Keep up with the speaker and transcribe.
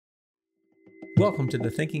Welcome to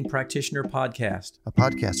the Thinking Practitioner Podcast, a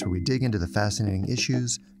podcast where we dig into the fascinating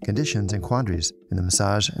issues, conditions, and quandaries in the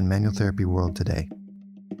massage and manual therapy world today.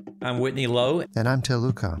 I'm Whitney Lowe. And I'm Til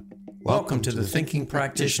Luca. Welcome to the Thinking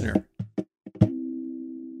Practitioner.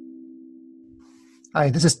 Hi,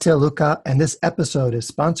 this is Til Luca, and this episode is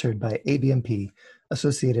sponsored by ABMP,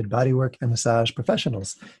 Associated Bodywork and Massage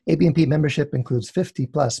Professionals. ABMP membership includes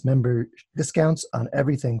 50-plus member discounts on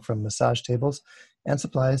everything from massage tables and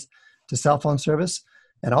supplies to cell phone service,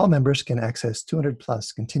 and all members can access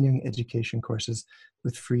 200-plus continuing education courses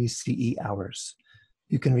with free CE hours.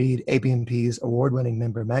 You can read ABMP's award-winning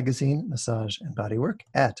member magazine, Massage and Bodywork,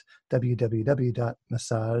 at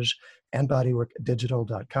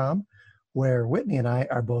www.massageandbodyworkdigital.com, where Whitney and I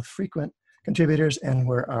are both frequent contributors and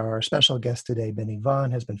where our special guest today, Benny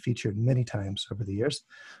Vaughn, has been featured many times over the years.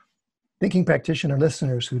 Thinking Practitioner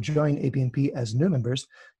listeners who join ABMP as new members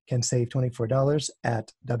can save $24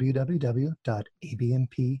 at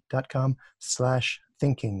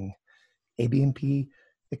www.abmp.com/thinking. ABMP,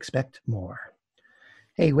 expect more.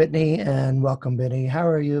 Hey, Whitney, and welcome, Benny. How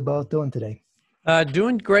are you both doing today?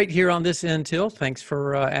 Doing great here on this end, Til. Thanks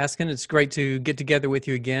for asking. It's great to get together with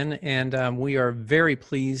you again, and we are very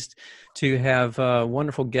pleased to have a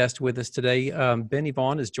wonderful guest with us today. Benny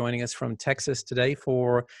Vaughn is joining us from Texas today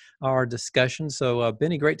for our discussion. So,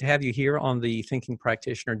 Benny, great to have you here on the Thinking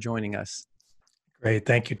Practitioner joining us. Great.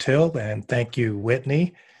 Thank you, Til, and thank you,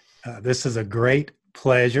 Whitney. This is a great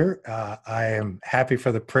pleasure. I am happy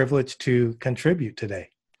for the privilege to contribute today.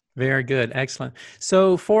 Very good. Excellent.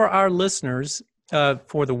 So for our listeners,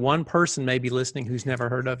 for the one person maybe listening who's never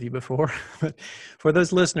heard of you before, but for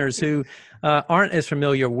those listeners who aren't as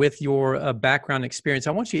familiar with your background experience,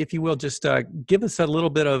 I want you, if you will, just give us a little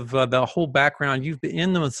bit of the whole background. You've been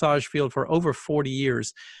in the massage field for over 40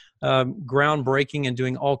 years, groundbreaking and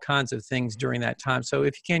doing all kinds of things during that time. So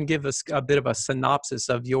if you can give us a bit of a synopsis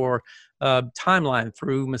of your timeline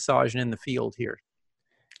through massage and in the field here.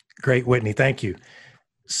 Great, Whitney. Thank you.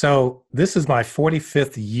 So this is my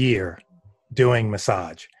 45th year doing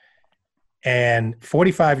massage, and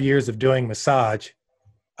 45 years of doing massage,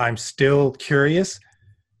 I'm still curious,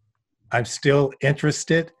 I'm still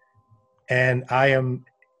interested, and I am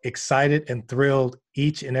excited and thrilled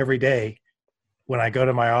each and every day when I go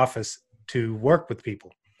to my office to work with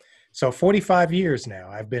people. So 45 years now,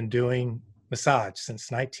 I've been doing massage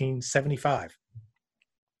since 1975.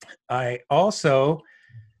 I also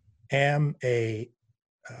am a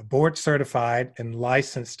board certified and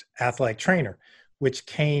licensed athletic trainer, which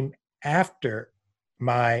came after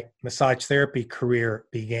my massage therapy career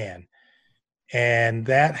began. And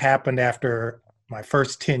that happened after my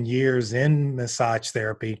first 10 years in massage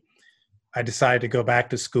therapy. I decided to go back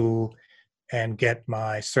to school and get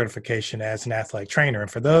my certification as an athletic trainer.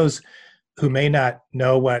 And for those who may not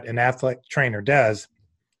know what an athletic trainer does,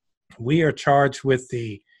 we are charged with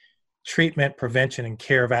the treatment, prevention, and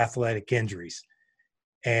care of athletic injuries.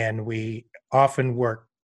 And we often work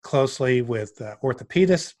closely with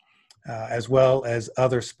orthopedists as well as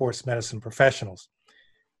other sports medicine professionals.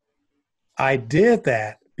 I did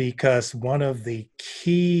that because one of the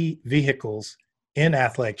key vehicles in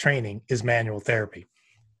athletic training is manual therapy.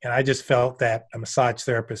 And I just felt that a massage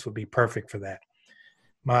therapist would be perfect for that.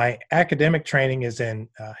 My academic training is in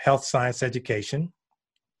health science education,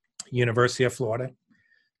 University of Florida.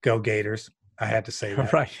 Go Gators. I had to say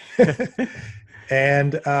that. Right.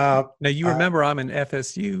 And now you remember I'm in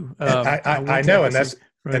FSU. I know, and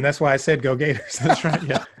that's why I said go Gators. That's right.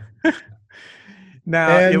 Yeah.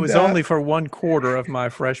 Now it was only for one quarter of my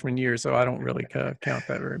freshman year, so I don't really count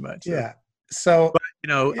that very much. So. Yeah. So, but,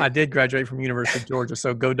 I did graduate from University of Georgia,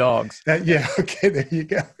 so go Dogs. Yeah. Okay. There you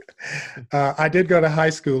go. I did go to high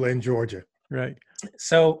school in Georgia. Right.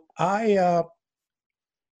 So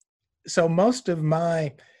so most of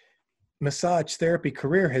my massage therapy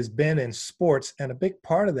career has been in sports, and a big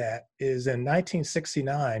part of that is in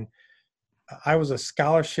 1969, I was a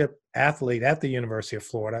scholarship athlete at the University of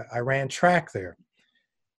Florida. I ran track there.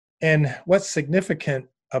 And what's significant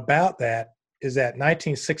about that is that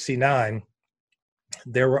 1969,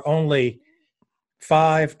 there were only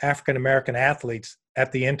 5 African-American athletes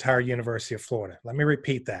at the entire University of Florida. Let me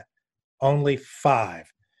repeat that. Only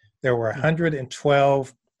 5. There were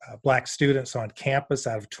 112 Black students on campus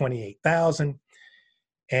out of 28,000.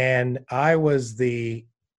 And I was the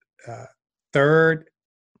third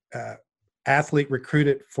athlete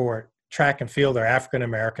recruited for track and field, or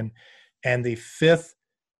African-American, and the 5th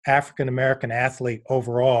African-American athlete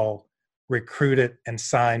overall recruited and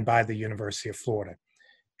signed by the University of Florida.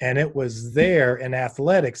 And it was there in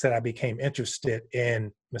athletics that I became interested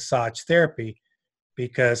in massage therapy,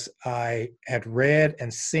 because I had read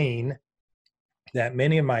and seen that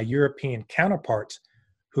many of my European counterparts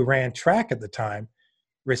who ran track at the time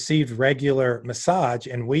received regular massage,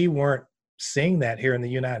 and we weren't seeing that here in the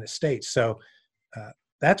United States. So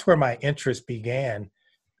that's where my interest began,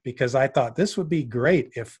 because I thought this would be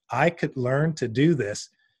great if I could learn to do this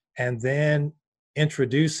and then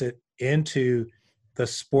introduce it into the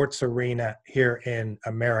sports arena here in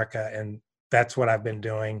America. And that's what I've been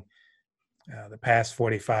doing the past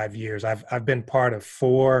 45 years. I've been part of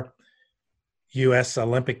 4 U.S.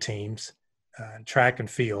 Olympic teams, track and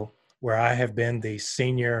field, where I have been the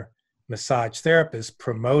senior massage therapist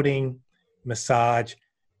promoting massage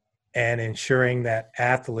and ensuring that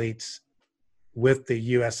athletes with the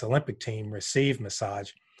U.S. Olympic team receive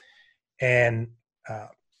massage. And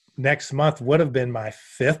next month would have been my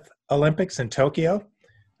 5th Olympics in Tokyo.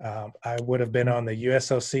 I would have been on the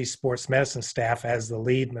USOC sports medicine staff as the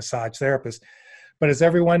lead massage therapist. But as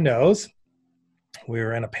everyone knows,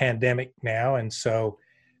 we're in a pandemic now, and so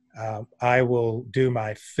I will do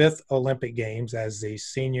my 5th Olympic Games as the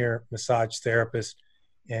senior massage therapist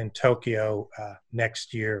in Tokyo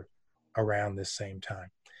next year around this same time.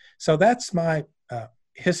 So that's my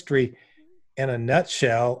history in a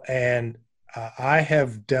nutshell, and I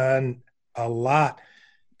have done a lot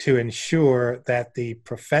to ensure that the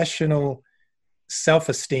professional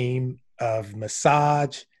self-esteem of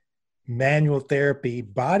massage, manual therapy,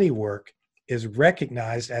 body work is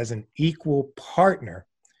recognized as an equal partner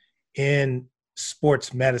in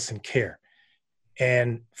sports medicine care.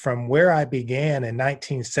 And from where I began in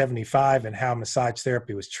 1975 and how massage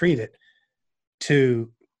therapy was treated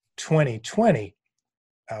to 2020,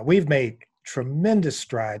 we've made tremendous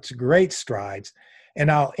strides, great strides. And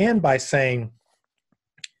I'll end by saying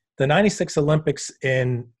the 96 Olympics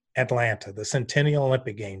in Atlanta, the Centennial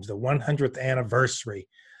Olympic Games, the 100th anniversary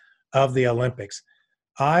of the Olympics,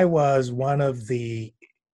 I was one of the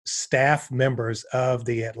staff members of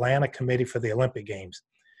the Atlanta Committee for the Olympic Games.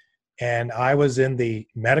 And I was in the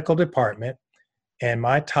medical department, and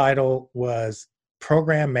my title was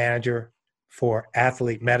Program Manager for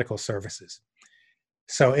Athlete Medical Services.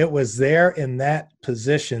 So it was there in that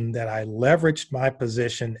position that I leveraged my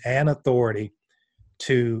position and authority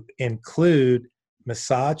to include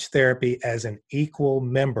massage therapy as an equal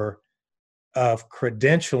member of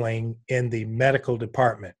credentialing in the medical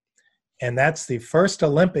department. And that's the first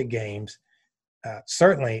Olympic Games,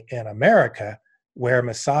 certainly in America, where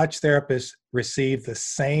massage therapists receive the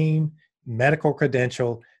same medical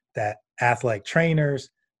credential that athletic trainers,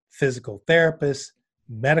 physical therapists,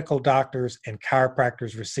 medical doctors, and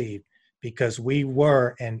chiropractors receive, because we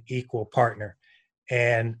were an equal partner.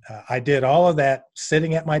 And I did all of that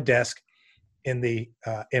sitting at my desk in the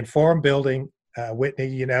Inforum building,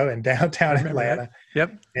 Whitney, in downtown Atlanta.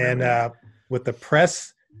 Yep. And with the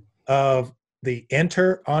press of the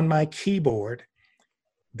enter on my keyboard,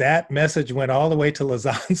 that message went all the way to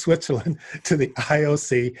Lausanne, Switzerland, to the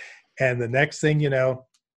IOC. And the next thing you know,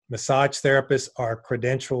 massage therapists are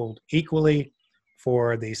credentialed equally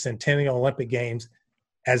for the Centennial Olympic Games,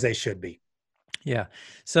 as they should be. Yeah.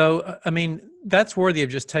 So, I mean, that's worthy of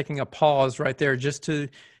just taking a pause right there, just to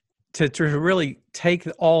really take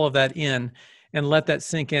all of that in and let that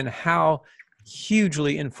sink in, how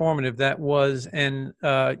hugely informative that was and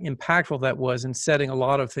impactful that was in setting a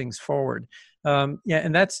lot of things forward.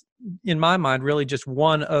 And that's, in my mind, really just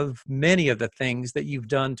one of many of the things that you've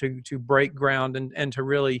done to break ground and to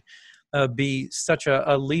really be such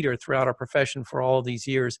a leader throughout our profession for all these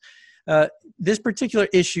years. This particular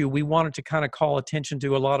issue, we wanted to kind of call attention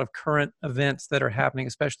to a lot of current events that are happening,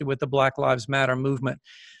 especially with the Black Lives Matter movement,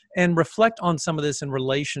 and reflect on some of this in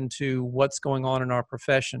relation to what's going on in our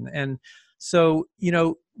profession. And so,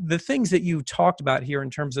 the things that you talked about here in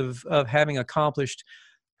terms of having accomplished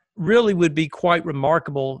really would be quite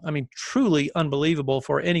remarkable. I mean, truly unbelievable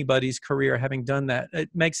for anybody's career having done that. It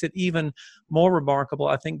makes it even more remarkable,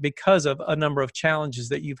 I think, because of a number of challenges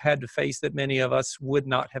that you've had to face that many of us would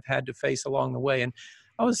not have had to face along the way. And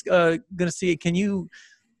I was going to see, can you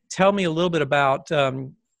tell me a little bit about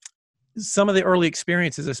some of the early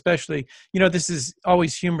experiences, especially, this is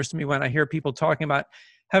always humorous to me when I hear people talking about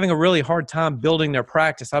having a really hard time building their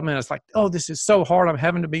practice. I mean, it's like, oh, this is so hard. I'm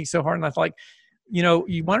having to be so hard. And I was like,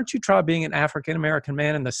 why don't you try being an African-American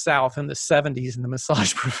man in the South in the 70s in the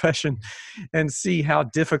massage profession and see how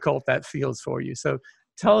difficult that feels for you. So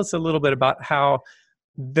tell us a little bit about how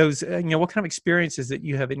those, what kind of experiences that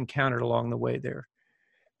you have encountered along the way there.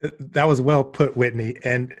 That was well put, Whitney.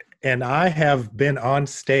 And I have been on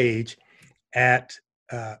stage at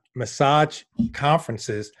massage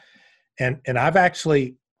conferences, and I've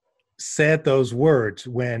actually said those words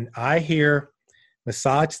when I hear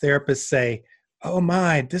massage therapists say, oh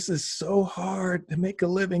my, this is so hard to make a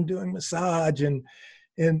living doing massage. And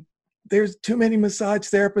there's too many massage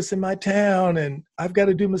therapists in my town, and I've got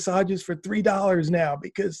to do massages for $3 now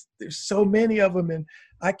because there's so many of them and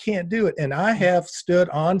I can't do it. And I have stood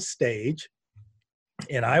on stage,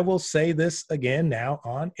 and I will say this again now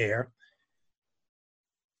on air.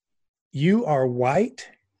 You are white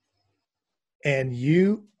and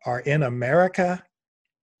you are in America.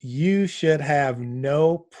 You should have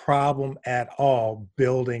no problem at all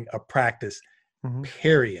building a practice,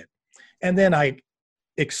 period. And then I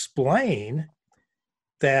explain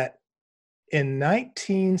that in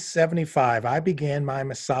 1975, I began my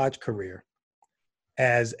massage career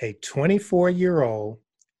as a 24-year-old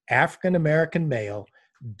African-American male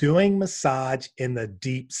doing massage in the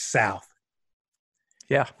Deep South.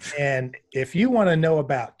 Yeah. And if you want to know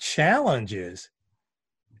about challenges,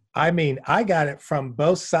 I mean, I got it from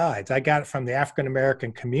both sides. I got it from the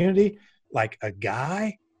African-American community, like a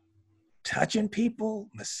guy touching people,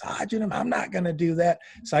 massaging them. I'm not going to do that.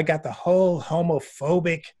 So I got the whole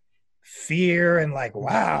homophobic fear and like,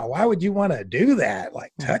 wow, why would you want to do that?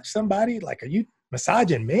 Like touch somebody? Like, are you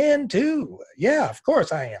massaging men too? Yeah, of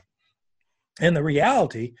course I am. And the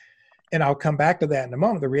reality, and I'll come back to that in a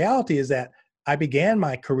moment, the reality is that I began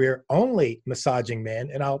my career only massaging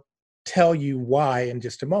men, and I'll tell you why in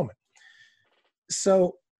just a moment.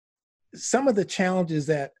 So some of the challenges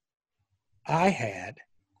that I had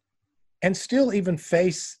and still even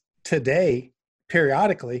face today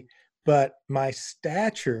periodically, but my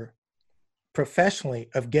stature professionally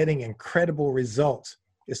of getting incredible results,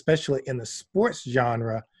 especially in the sports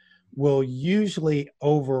genre, will usually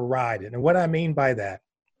override it. And what I mean by that,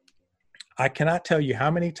 I cannot tell you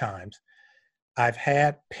how many times I've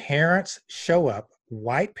had parents show up,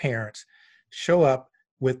 white parents show up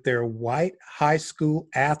with their white high school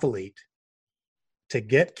athlete to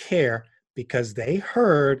get care because they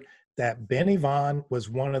heard that Ben Yvonne was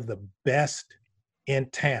one of the best in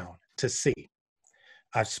town to see.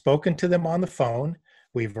 I've spoken to them on the phone.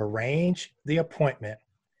 We've arranged the appointment.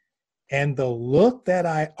 And the look that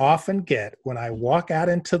I often get when I walk out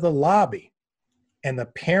into the lobby and the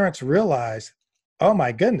parents realize, oh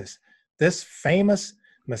my goodness, this famous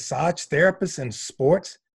massage therapist in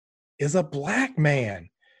sports is a Black man.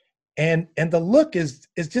 And the look is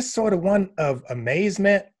just sort of one of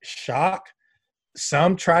amazement, shock.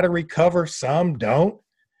 Some try to recover, some don't.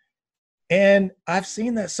 And I've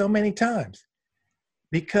seen that so many times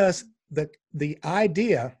because the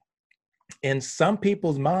idea in some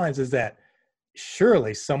people's minds is that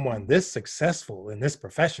surely someone this successful in this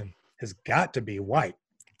profession has got to be white.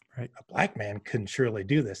 Right? A Black man couldn't surely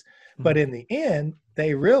do this. But in the end,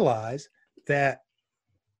 they realize that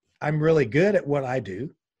I'm really good at what I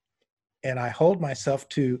do, and I hold myself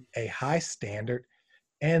to a high standard,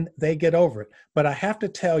 and they get over it. But I have to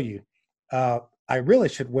tell you, I really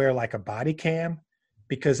should wear like a body cam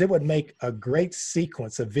because it would make a great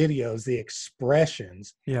sequence of videos, the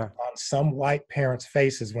expressions on some white parents'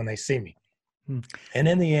 faces when they see me. And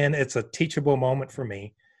in the end, it's a teachable moment for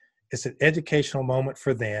me. It's an educational moment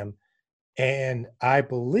for them. And I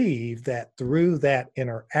believe that through that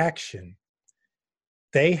interaction,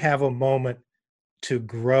 they have a moment to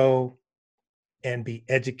grow and be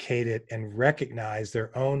educated and recognize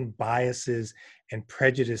their own biases and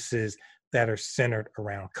prejudices that are centered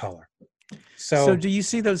around color. So do you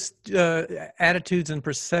see those attitudes and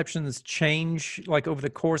perceptions change like over the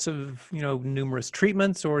course of, numerous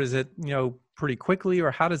treatments, or is it, pretty quickly,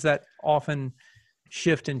 or how does that often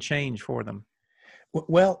shift and change for them?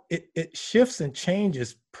 Well, it shifts and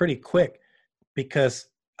changes pretty quick because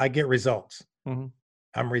I get results.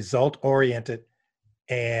 I'm result oriented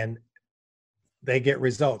and they get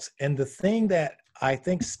results. And the thing that I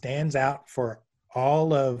think stands out for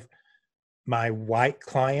all of my white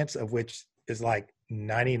clients, of which is like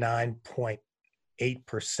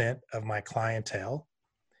 99.8% of my clientele,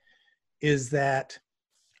 is that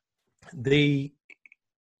the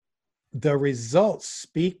results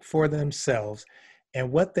speak for themselves.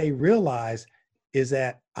 And what they realize is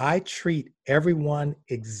that I treat everyone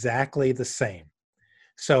exactly the same.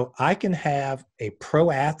 So I can have a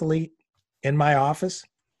pro athlete in my office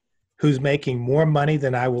who's making more money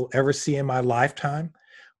than I will ever see in my lifetime,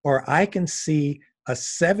 or I can see a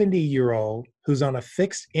 70-year-old who's on a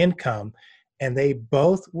fixed income, and they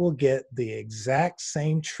both will get the exact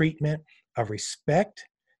same treatment of respect,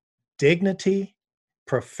 dignity,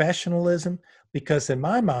 professionalism, because in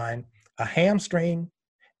my mind, a hamstring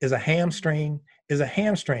is a hamstring is a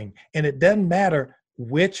hamstring, and it doesn't matter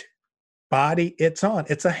which body it's on.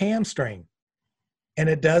 It's a hamstring, and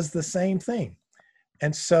it does the same thing.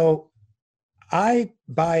 And so I,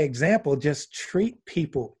 by example, just treat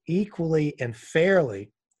people equally and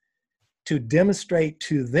fairly to demonstrate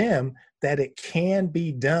to them that it can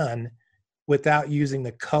be done without using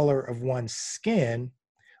the color of one's skin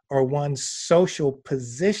or one's social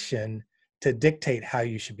position to dictate how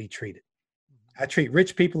you should be treated. I treat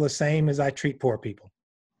rich people the same as I treat poor people.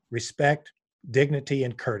 Respect, dignity,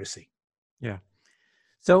 and courtesy. Yeah.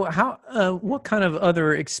 So what kind of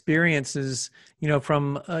other experiences,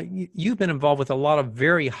 you've been involved with a lot of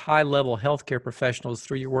very high level healthcare professionals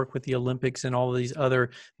through your work with the Olympics and all of these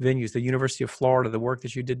other venues, the University of Florida, the work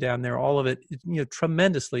that you did down there, all of it,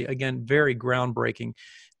 tremendously, again, very groundbreaking.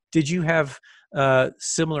 Did you have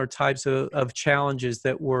similar types of challenges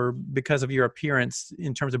that were because of your appearance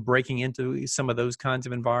in terms of breaking into some of those kinds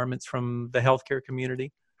of environments from the healthcare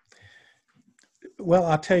community? Well,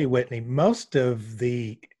 I'll tell you, Whitney, most of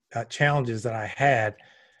the challenges that I had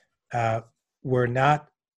were not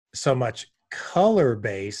so much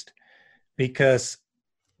color-based, because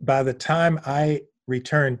by the time I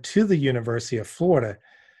returned to the University of Florida,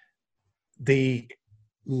 the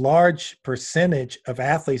large percentage of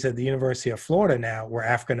athletes at the University of Florida now were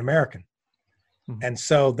African American. Mm-hmm. And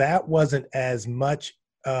so that wasn't as much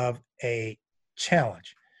of a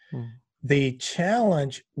challenge. Mm-hmm. The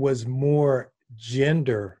challenge was more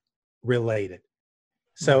gender related.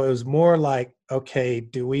 So it was more like, okay,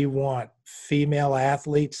 do we want female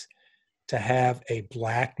athletes to have a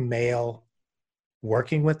Black male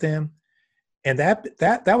working with them? And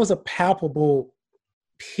that was a palpable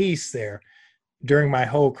piece there during my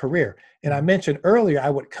whole career. And I mentioned earlier, I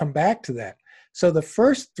would come back to that. So the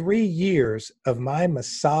first 3 years of my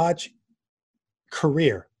massage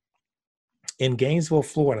career in Gainesville,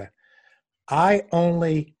 Florida, I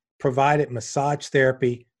only provided massage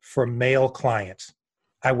therapy for male clients.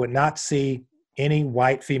 I would not see any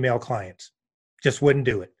white female clients. Just wouldn't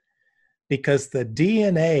do it. Because the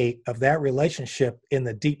DNA of that relationship in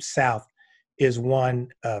the Deep South is one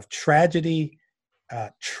of tragedy,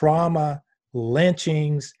 trauma,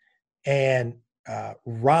 lynchings, and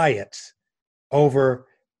riots over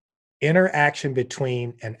interaction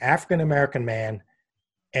between an African American man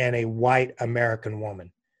and a white American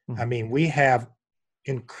woman. Mm-hmm. I mean, we have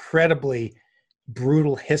incredibly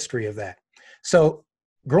brutal history of that. So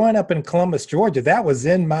growing up in Columbus, Georgia, that was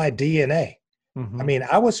in my DNA. Mm-hmm. I mean,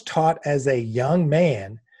 I was taught as a young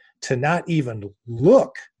man to not even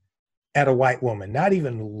look at a white woman, not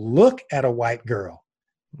even look at a white girl,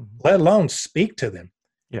 let alone speak to them.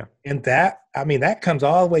 Yeah. And that comes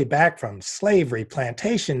all the way back from slavery,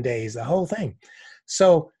 plantation days, the whole thing.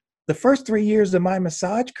 So the first 3 years of my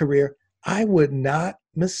massage career, I would not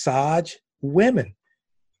massage women.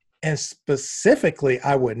 And specifically,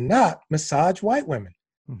 I would not massage white women.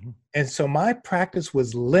 Mm-hmm. And so my practice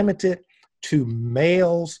was limited to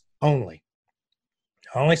males only.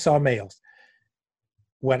 I only saw males.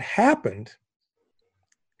 What happened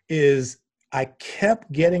is I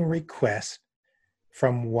kept getting requests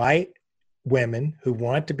from white women who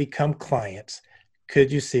wanted to become clients.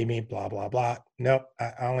 Could you see me? Blah, blah, blah. Nope,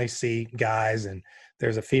 I only see guys, and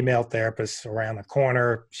there's a female therapist around the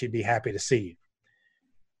corner. She'd be happy to see you.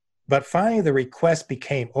 But finally, the request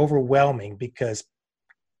became overwhelming because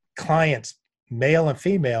clients, male and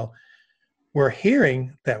female, were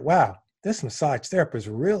hearing that, wow, this massage therapist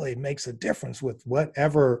really makes a difference with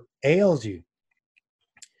whatever ails you.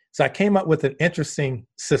 So I came up with an interesting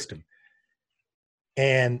system.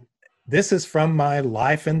 And this is from my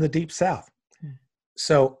life in the Deep South.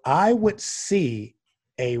 So I would see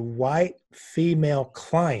a white female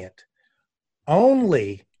client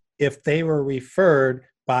only if they were referred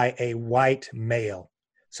by a white male.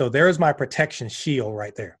 So there's my protection shield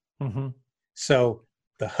right there. Mm-hmm. So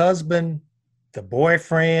the husband, the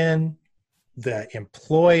boyfriend, the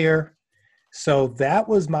employer. So that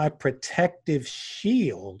was my protective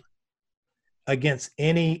shield against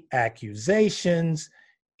any accusations,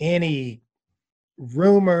 any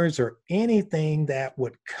rumors, or anything that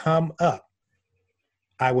would come up.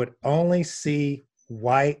 I would only see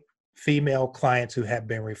white female clients who had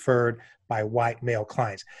been referred by white male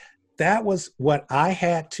clients. That was what I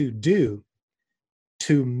had to do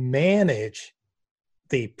to manage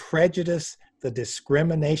the prejudice, the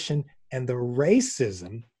discrimination, and the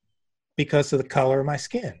racism because of the color of my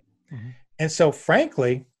skin. Mm-hmm. And so,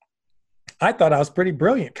 frankly, I thought I was pretty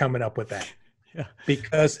brilliant coming up with that. Yeah.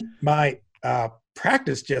 Because my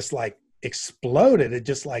practice just like exploded. It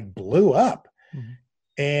just like blew up. Mm-hmm.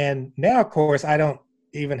 And now, of course, I don't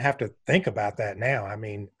even have to think about that now. I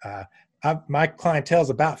mean, my clientele is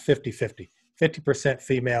about 50-50, 50%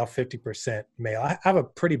 female, 50% male. I have a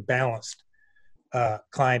pretty balanced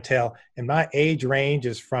clientele, and my age range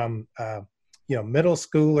is from, middle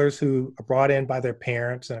schoolers who are brought in by their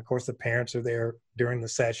parents. And of course, the parents are there during the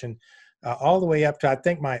session, all the way up to, I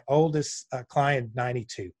think my oldest client,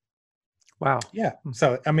 92. Wow. Yeah.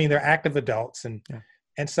 So, I mean, they're active adults.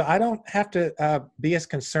 And so I don't have to be as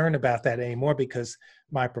concerned about that anymore, because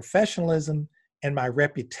my professionalism and my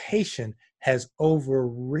reputation has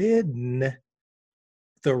overridden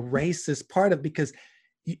the racist part of it, because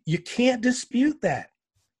you can't dispute that.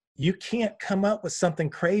 You can't come up with something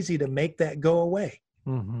crazy to make that go away.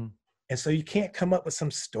 Mm-hmm. And so you can't come up with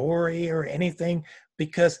some story or anything,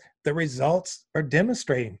 because the results are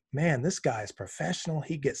demonstrating, man, this guy is professional.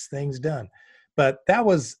 He gets things done. But that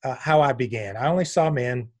was how I began. I only saw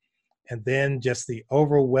men, and then just the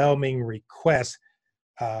overwhelming request,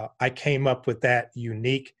 I came up with that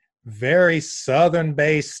unique, very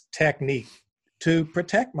Southern-based technique to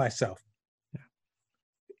protect myself.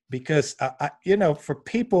 Because, for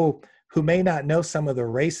people who may not know some of the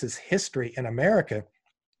racist history in America,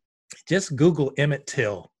 just Google Emmett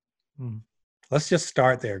Till. Let's just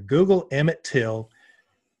start there. Google Emmett Till.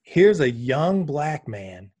 Here's a young black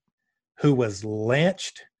man who was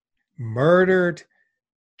lynched, murdered,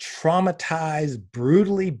 traumatized,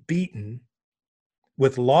 brutally beaten,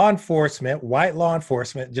 with law enforcement, white law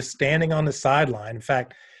enforcement, just standing on the sideline. In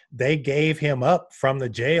fact, they gave him up from the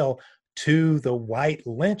jail to the white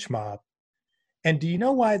lynch mob. And do you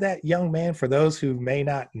know why that young man, for those who may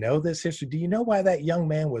not know this history, do you know why that young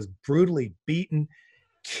man was brutally beaten,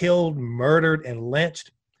 killed, murdered, and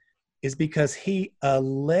lynched? Is because he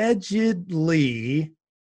allegedly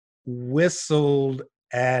whistled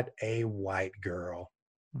at a white girl.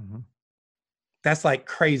 Mm-hmm. That's like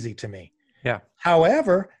crazy to me. Yeah.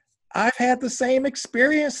 However, I've had the same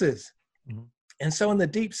experiences. Mm-hmm. And so in the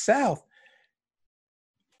Deep South,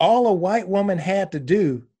 all a white woman had to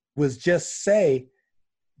do was just say,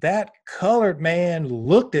 that colored man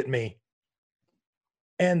looked at me,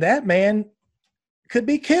 and that man could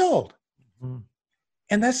be killed. Mm-hmm.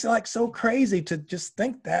 And that's like so crazy to just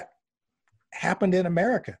think that happened in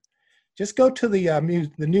America. Just go to the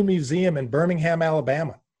new museum in Birmingham,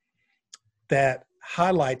 Alabama, that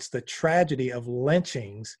highlights the tragedy of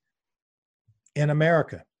lynchings in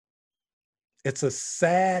America. It's a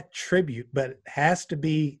sad tribute, but it has to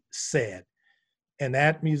be said. And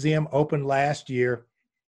that museum opened last year.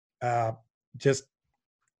 Just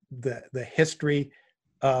the history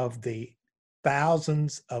of the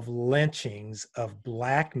thousands of lynchings of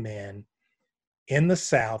black men in the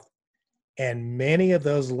South. And many of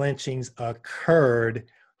those lynchings occurred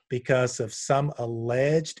because of some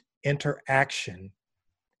alleged interaction,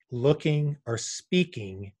 looking or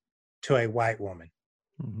speaking to a white woman.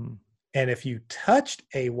 Mm-hmm. And if you touched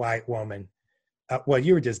a white woman, well,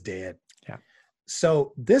 you were just dead. Yeah.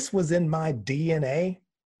 So this was in my DNA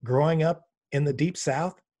growing up in the Deep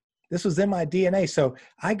South. This was in my DNA. So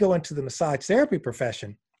I go into the massage therapy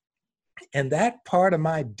profession, and that part of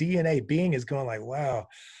my DNA being is going like, wow,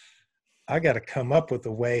 I got to come up with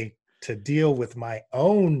a way to deal with my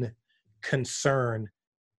own concern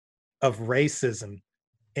of racism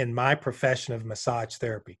in my profession of massage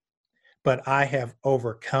therapy. But I have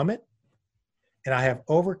overcome it, and I have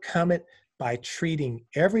overcome it by treating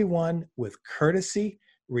everyone with courtesy,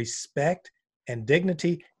 respect, and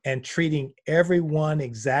dignity, and treating everyone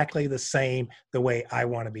exactly the same, the way I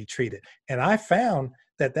want to be treated. And I found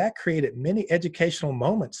that that created many educational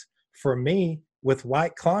moments for me with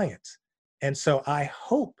white clients. And so I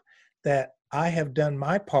hope that I have done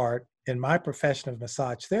my part in my profession of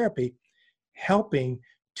massage therapy, helping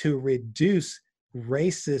to reduce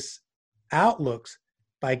racist outlooks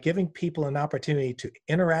by giving people an opportunity to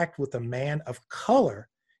interact with a man of color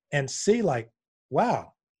and see like,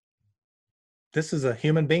 wow, this is a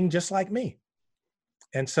human being just like me.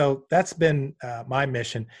 And so that's been my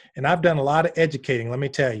mission. And I've done a lot of educating, let me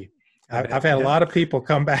tell you. I've had a lot of people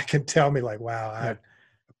come back and tell me like, wow, I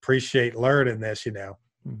appreciate learning this,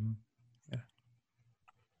 Mm-hmm. Yeah.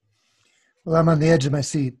 Well, I'm on the edge of my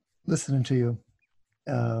seat listening to you,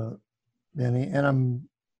 Benny, and I'm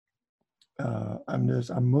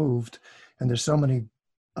moved, and there's so many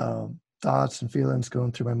thoughts and feelings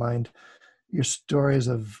going through my mind. Your stories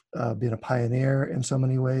of being a pioneer in so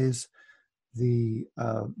many ways, the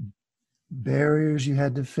barriers you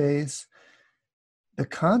had to face, the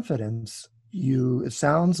confidence it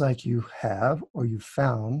sounds like you have or you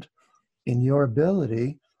found in your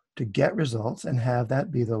ability to get results and have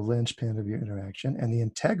that be the linchpin of your interaction, and the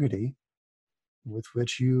integrity with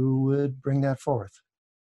which you would bring that forth.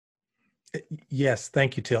 Yes,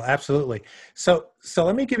 thank you, Till. Absolutely. So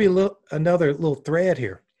let me give you another little thread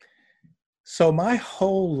here. So my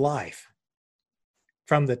whole life,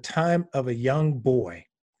 from the time of a young boy,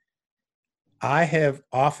 I have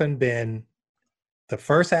often been the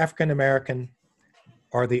first African American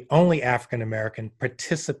or the only African American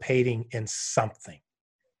participating in something.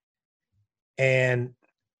 And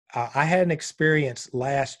I had an experience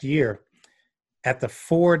last year at the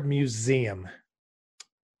Ford Museum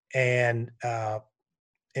and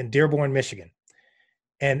in Dearborn, Michigan.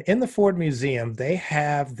 And in the Ford Museum, they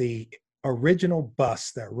have the original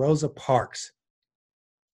bus that Rosa Parks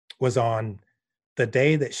was on the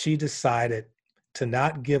day that she decided to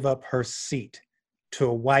not give up her seat to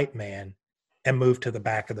a white man and move to the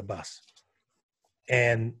back of the bus.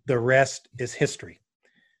 And the rest is history.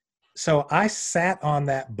 So I sat on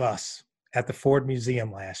that bus at the Ford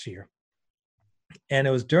Museum last year. And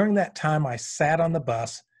it was during that time I sat on the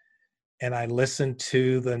bus and I listened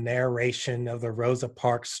to the narration of the Rosa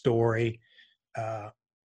Parks story,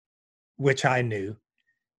 which I knew.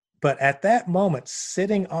 But at that moment,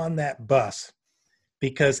 sitting on that bus,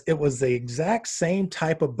 because it was the exact same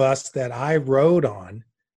type of bus that I rode on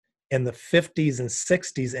in the 50s and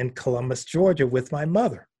 60s in Columbus, Georgia with my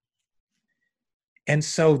mother. And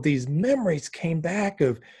so these memories came back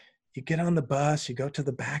of you get on the bus, you go to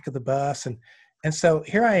the back of the bus. And so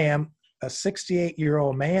here I am, a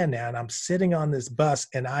 68-year-old man now, and I'm sitting on this bus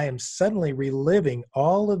and I am suddenly reliving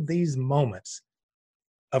all of these moments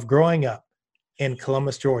of growing up in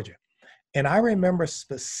Columbus, Georgia. And I remember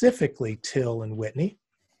specifically, Till and Whitney,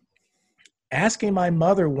 asking my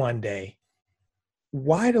mother one day,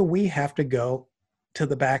 why do we have to go to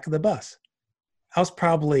the back of the bus? I was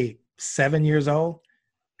probably 7 years old,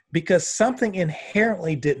 because something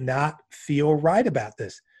inherently did not feel right about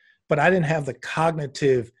this. But I didn't have the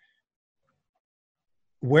cognitive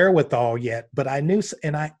wherewithal yet, but I knew,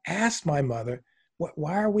 and I asked my mother,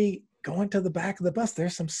 why are we going to the back of the bus?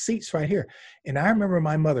 There's some seats right here. And I remember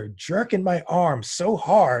my mother jerking my arm so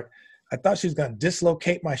hard, I thought she was going to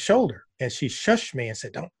dislocate my shoulder. And she shushed me and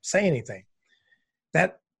said, don't say anything.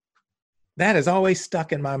 That has always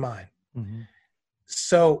stuck in my mind. Mm-hmm.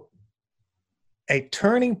 So a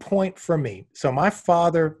turning point for me. So my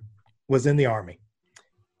father was in the Army.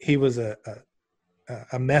 He was a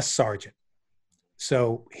mess sergeant.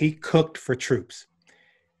 So he cooked for troops.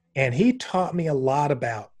 And he taught me a lot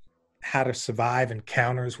about how to survive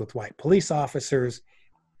encounters with white police officers,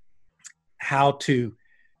 how to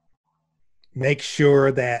make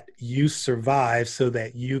sure that you survive so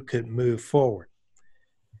that you could move forward.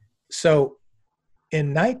 So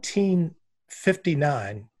in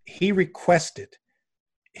 1959, he requested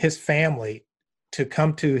his family to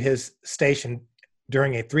come to his station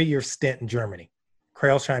during a 3-year stint in Germany,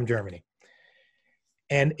 Crailsheim, Germany.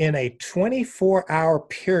 And in a 24-hour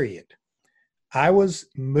period, I was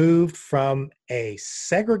moved from a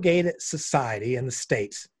segregated society in the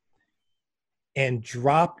States and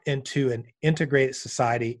dropped into an integrated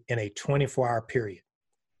society in a 24-hour period.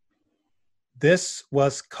 This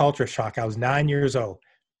was culture shock. I was 9 years old.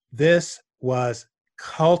 This was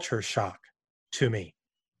culture shock to me,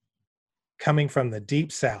 coming from the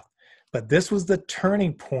deep South. But this was the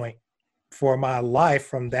turning point for my life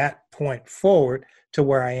from that point forward to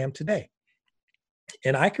where I am today.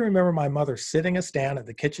 And I can remember my mother sitting us down at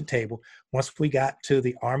the kitchen table once we got to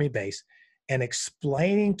the Army base and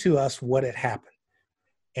explaining to us what had happened.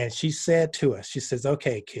 And she said to us, she says,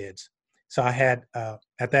 okay, kids. So I had,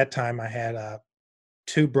 at that time, I had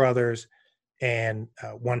 2 brothers and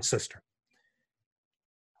 1 sister.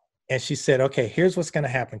 And she said, okay, here's what's going to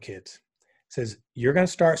happen, kids. Says, you're going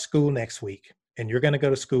to start school next week and you're going to go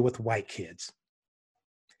to school with white kids.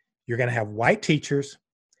 You're going to have white teachers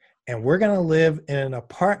and we're going to live in an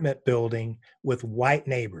apartment building with white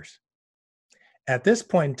neighbors. At this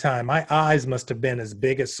point in time, my eyes must have been as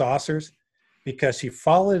big as saucers because she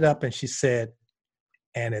followed it up and she said,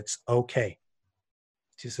 and it's okay.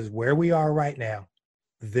 She says, where we are right now,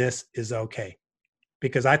 this is okay.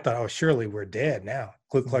 Because I thought, oh, surely we're dead now.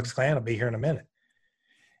 Ku Klux Klan will be here in a minute.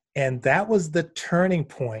 And that was the turning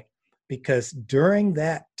point because during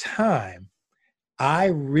that time, I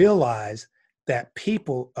realized that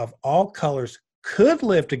people of all colors could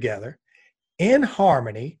live together in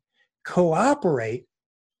harmony, cooperate,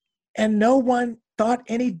 and no one thought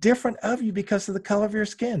any different of you because of the color of your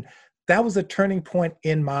skin. That was a turning point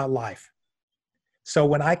in my life. So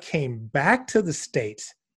when I came back to the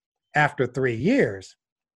States after 3 years,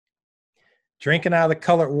 drinking out of the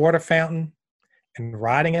colored water fountain and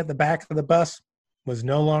riding at the back of the bus was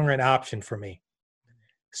no longer an option for me.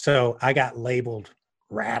 So I got labeled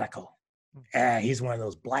radical. He's one of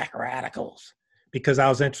those black radicals because I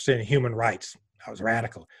was interested in human rights. I was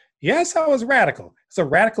radical. Yes, I was radical. It's a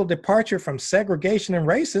radical departure from segregation and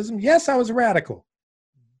racism. Yes, I was radical.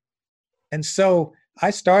 And so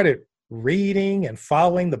I started reading and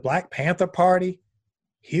following the Black Panther Party,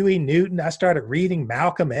 Huey Newton. I started reading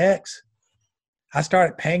Malcolm X. I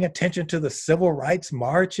started paying attention to the civil rights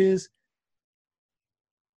marches.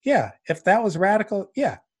 Yeah, if that was radical,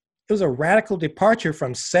 yeah. It was a radical departure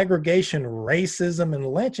from segregation, racism, and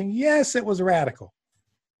lynching. Yes, it was radical.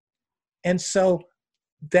 And so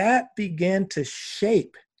that began to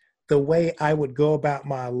shape the way I would go about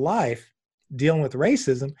my life dealing with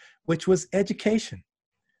racism, which was education,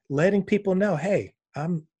 letting people know, hey,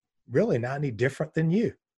 I'm really not any different than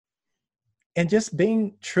you. And just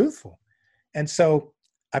being truthful. And so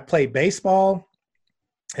I played baseball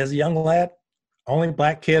as a young lad, only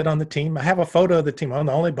Black kid on the team. I have a photo of the team. I'm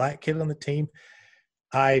the only Black kid on the team.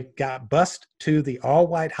 I got bused to the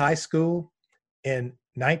all-white high school in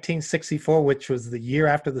 1964, which was the year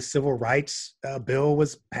after the Civil Rights Bill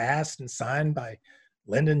was passed and signed by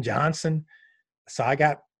Lyndon Johnson. So I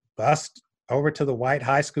got bused over to the white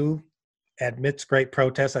high school. Amidst great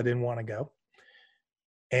protest, I didn't want to go.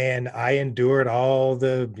 And I endured all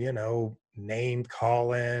the, name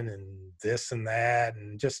calling and this and that,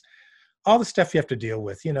 and just all the stuff you have to deal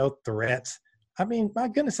with, threats. I mean, my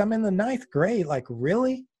goodness, I'm in the 9th grade. Like,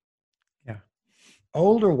 really? Yeah.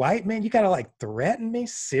 Older white men, you got to threaten me?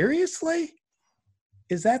 Seriously?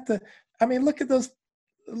 Is that look at those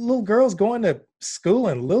little girls going to school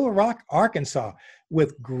in Little Rock, Arkansas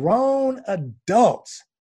with grown adults,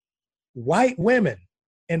 white women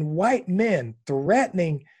and white men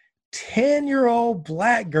threatening 10-year-old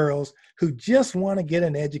Black girls who just want to get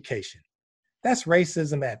an education. That's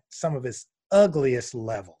racism at some of its ugliest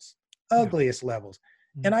levels.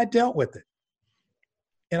 And I dealt with it.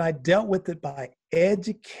 And I dealt with it by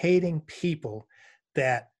educating people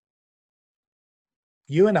that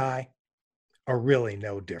you and I are really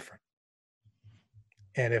no different.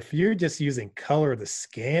 And if you're just using color of the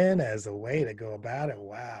skin as a way to go about it,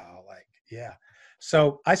 wow, yeah.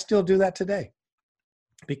 So I still do that today,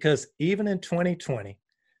 because even in 2020,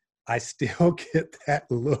 I still get that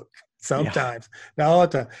look sometimes, not all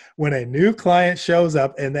the time, when a new client shows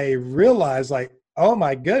up and they realize oh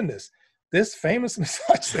my goodness, this famous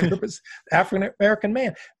massage therapist, African-American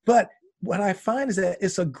man. But what I find is that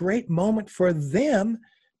it's a great moment for them,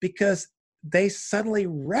 because they suddenly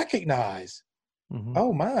recognize,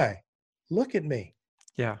 oh my, look at me.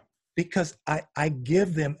 Yeah. Because I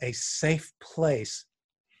give them a safe place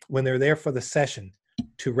when they're there for the session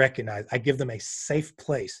to recognize. I give them a safe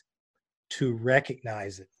place to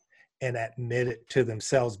recognize it and admit it to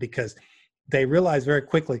themselves, because they realize very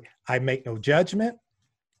quickly, I make no judgment.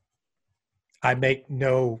 I make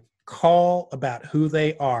no call about who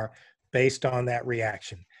they are based on that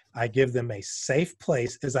reaction. I give them a safe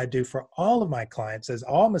place, as I do for all of my clients, as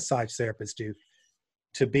all massage therapists do,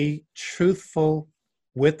 to be truthful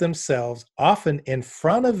with themselves, often in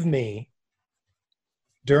front of me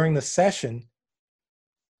during the session,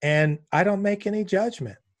 and I don't make any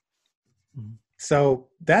judgment. So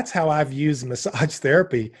that's how I've used massage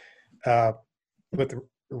therapy with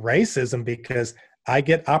racism, because I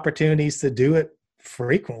get opportunities to do it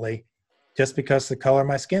frequently just because of the color of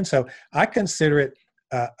my skin. So I consider it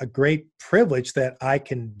a great privilege that I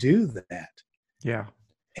can do that. Yeah.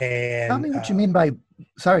 And tell me what you mean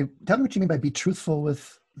by be truthful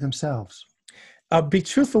with themselves. Be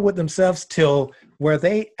truthful with themselves till where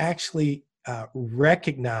they actually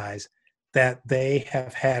recognize that they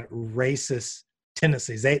have had racist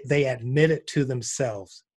tendencies. They admit it to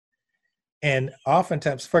themselves. And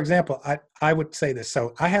oftentimes, for example, I would say this.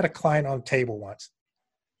 So I had a client on the table once,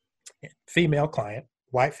 female client,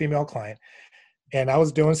 white female client, and I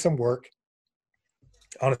was doing some work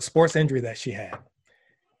on a sports injury that she had.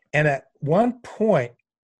 And at one point,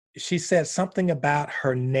 she said something about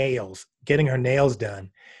her nails, getting her nails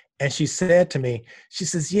done. And she said to me, she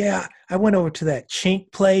says, yeah, I went over to that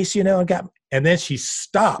chink place, and then she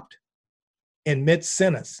stopped in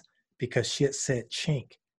mid-sentence because she had said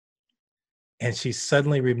chink. And she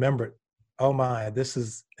suddenly remembered, oh my, this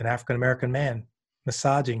is an African-American man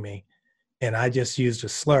massaging me. And I just used a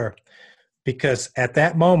slur, because at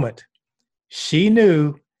that moment, she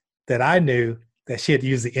knew that I knew that she had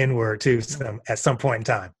used the N-word too at some point in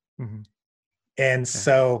time. Mm-hmm. And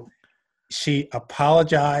so she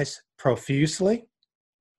apologized profusely.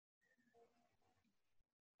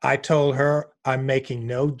 I told her, I'm making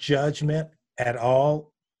no judgment at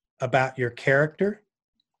all about your character.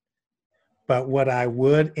 But what I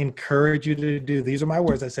would encourage you to do, these are my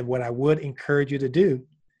words. I said, what I would encourage you to do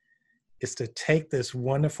is to take this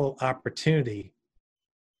wonderful opportunity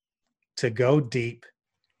to go deep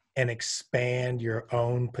and expand your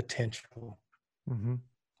own potential. Mm-hmm.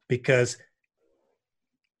 Because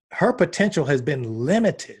her potential has been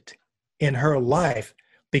limited in her life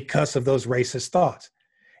because of those racist thoughts.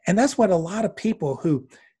 And that's what a lot of people who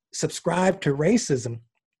subscribe to racism,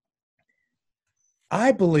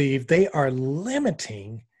 I believe they are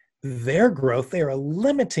limiting their growth. They are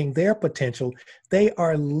limiting their potential. They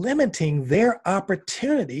are limiting their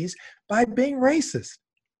opportunities by being racist.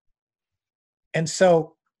 And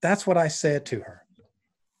so that's what I said to her.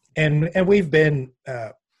 And we've been,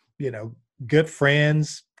 good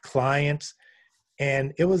friends, clients.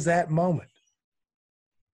 And it was that moment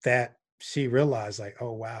that she realized, like,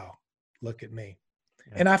 oh, wow, look at me.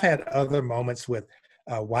 Yeah. And I've had other moments with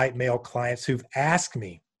white male clients who've asked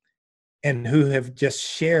me and who have just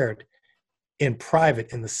shared in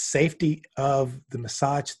private in the safety of the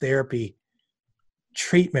massage therapy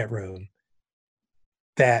treatment room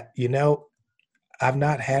that, I've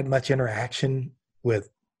not had much interaction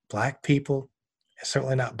with Black people,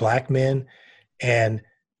 certainly not Black men. And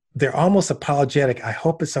they're almost apologetic. I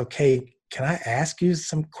hope it's okay. Can I ask you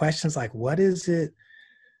some questions like, what is it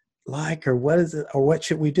like, or what is it, or what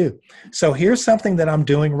should we do? So here's something that I'm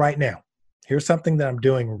doing right now.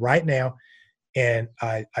 And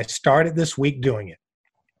I started this week doing it.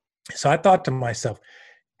 So I thought to myself,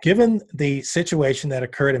 given the situation that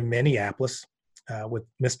occurred in Minneapolis with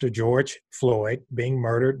Mr. George Floyd being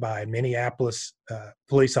murdered by a Minneapolis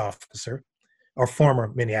police officer, or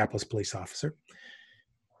former Minneapolis police officer,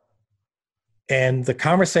 and the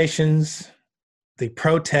conversations, the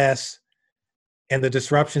protests, and the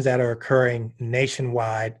disruptions that are occurring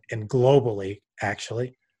nationwide and globally,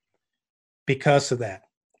 actually, because of that.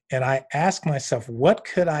 And I asked myself, what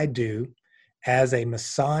could I do as a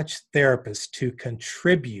massage therapist to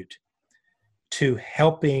contribute to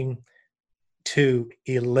helping to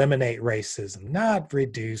eliminate racism, not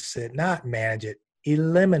reduce it, not manage it,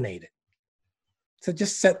 eliminate it. So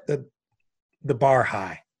just set the bar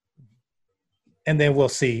high, and then we'll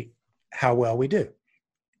see how well we do.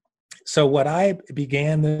 So what I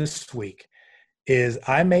began this week is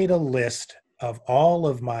I made a list of all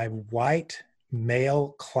of my white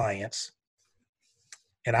male clients,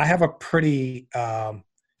 and I have a pretty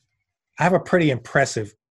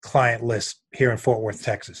impressive client list here in Fort Worth,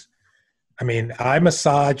 Texas. I mean, I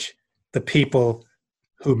massage the people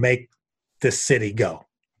who make this city go,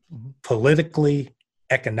 politically,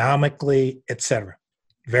 economically, etc.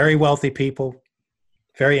 Very wealthy people,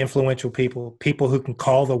 very influential people, people who can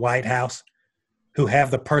call the White House, who have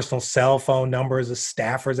the personal cell phone numbers of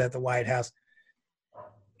staffers at the White House.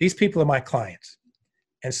 These people are my clients.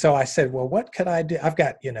 And so I said, well, what could I do? I've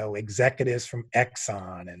got, executives from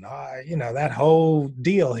Exxon and, that whole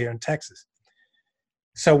deal here in Texas.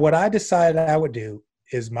 So what I decided I would do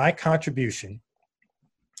is my contribution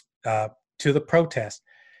to the protest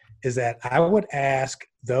is that I would ask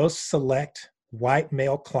those select white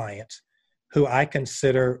male clients who I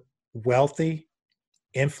consider wealthy,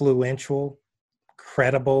 influential,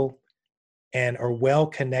 credible, and are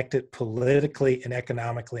well-connected politically and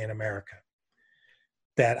economically in America,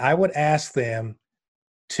 that I would ask them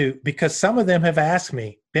to, because some of them have asked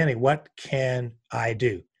me, Benny, what can I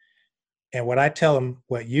do? And what I tell them,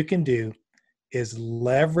 what you can do is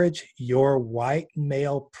leverage your white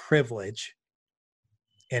male privilege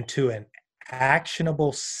into an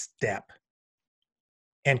actionable step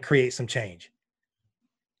and create some change.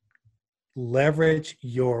 Leverage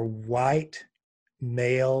your white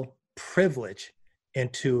male privilege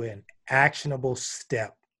into an actionable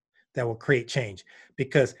step that will create change.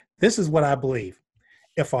 Because this is what I believe.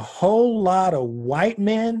 If a whole lot of white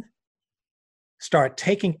men start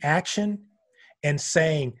taking action and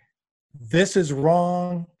saying, this is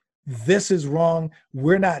wrong,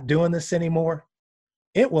 we're not doing this anymore,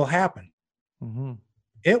 it will happen. Mm-hmm.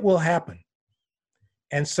 It will happen.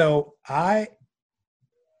 And so I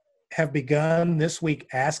have begun this week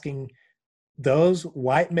asking those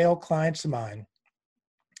white male clients of mine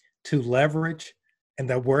to leverage, and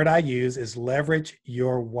the word I use is leverage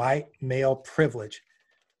your white male privilege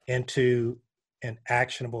into an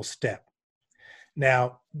actionable step.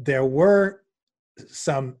 Now, there were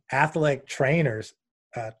some athletic trainers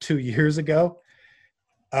 2 years ago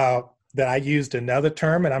that I used another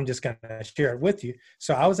term, and I'm just going to share it with you.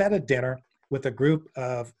 So I was at a dinner with a group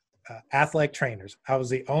of athletic trainers. I was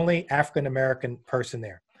the only African-American person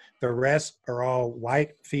there. The rest are all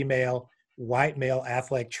white male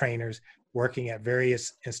athletic trainers working at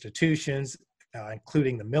various institutions,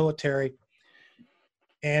 including the military.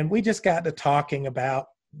 And we just got to talking about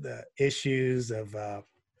the issues of,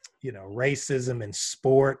 racism in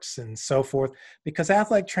sports and so forth, because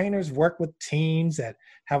athletic trainers work with teams that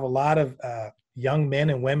have a lot of young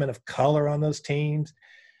men and women of color on those teams.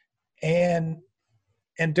 And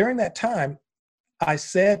during that time, I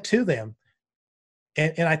said to them,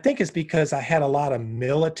 and I think it's because I had a lot of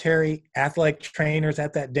military athletic trainers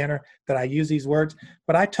at that dinner that I use these words,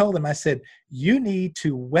 but I told them, I said, you need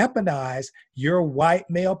to weaponize your white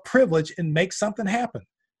male privilege and make something happen.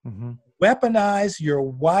 Mm-hmm. Weaponize your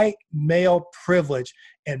white male privilege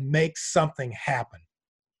and make something happen.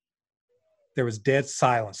 There was dead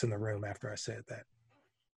silence in the room after I said that,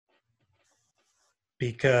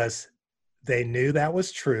 because they knew that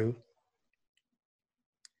was true.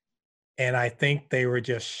 And I think they were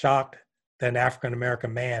just shocked that an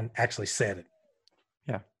African-American man actually said it.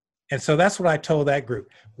 Yeah. And so that's what I told that group.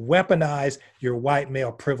 Weaponize your white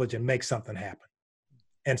male privilege and make something happen.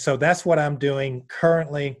 And so that's what I'm doing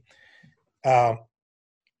currently,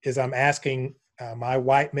 is I'm asking my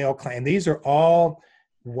white male client, and these are all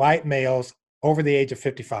white males over the age of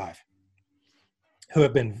 55 who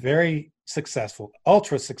have been very successful,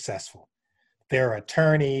 ultra successful. They're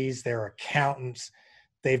attorneys, they're accountants,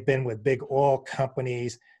 they've been with big oil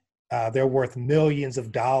companies, they're worth millions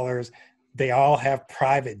of dollars. They all have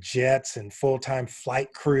private jets and full-time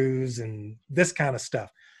flight crews and this kind of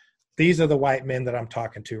stuff. These are the white men that I'm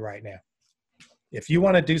talking to right now. If you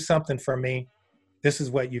want to do something for me, this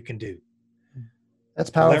is what you can do. That's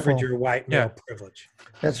powerful. Leverage your white male privilege.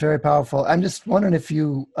 That's very powerful. I'm just wondering if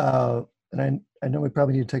you, and I know we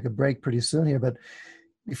probably need to take a break pretty soon here, but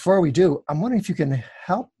before we do, I'm wondering if you can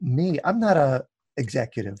help me. I'm not a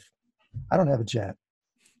executive. I don't have a jet.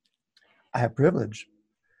 I have privilege.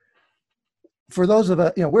 For those of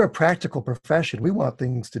us, we're a practical profession. We want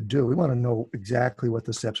things to do. We want to know exactly what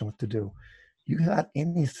the steps and what to do. You got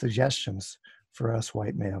any suggestions for us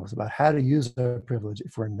white males about how to use our privilege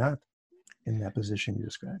if we're not in that position you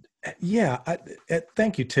described? Yeah.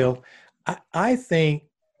 Thank you, Till. I think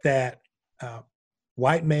that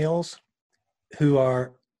white males who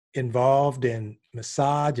are involved in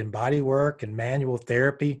massage and body work and manual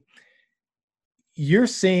therapy, you're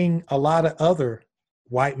seeing a lot of other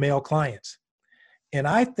white male clients. And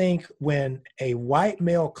I think when a white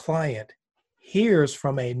male client hears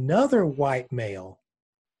from another white male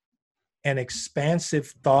an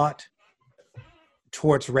expansive thought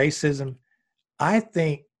towards racism, I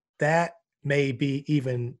think that may be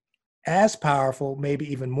even as powerful, maybe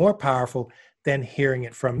even more powerful than hearing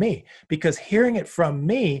it from me. Because hearing it from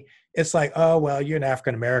me, it's like, oh, well, you're an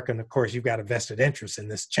African American. Of course, you've got a vested interest in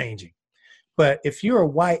this changing. But if you're a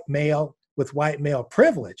white male with white male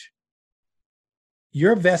privilege,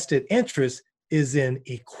 your vested interest is in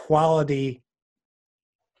equality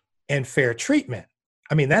and fair treatment.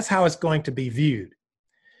 I mean, that's how it's going to be viewed.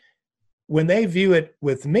 When they view it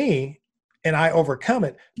with me and I overcome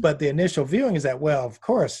it, but the initial viewing is that, well, of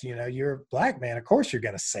course, you're a black man. Of course, you're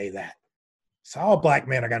going to say that. So all black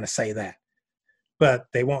men are going to say that. But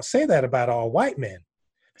they won't say that about all white men.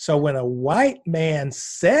 So when a white man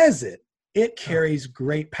says it, it carries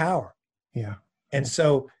great power. Yeah. And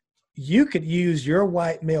so you could use your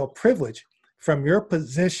white male privilege from your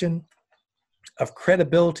position of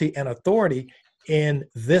credibility and authority in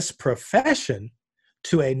this profession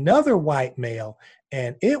to another white male,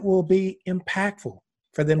 and it will be impactful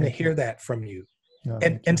for them to hear that from you. No,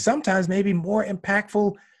 and sometimes maybe more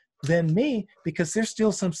impactful than me, because there's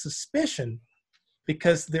still some suspicion,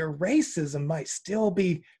 because their racism might still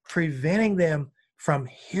be preventing them from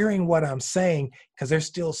hearing what I'm saying, because they're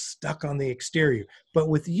still stuck on the exterior. But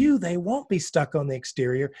with you, they won't be stuck on the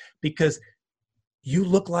exterior because you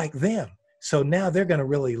look like them. So now they're going to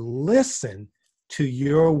really listen to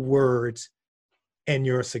your words and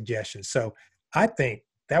your suggestions. So I think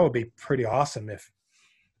that would be pretty awesome if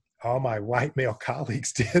all my white male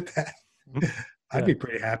colleagues did that. I'd be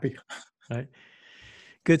pretty happy. Right.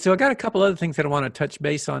 Good. So I got a couple other things that I want to touch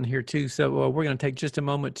base on here too. So we're going to take just a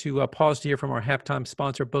moment to pause to hear from our halftime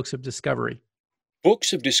sponsor, Books of Discovery.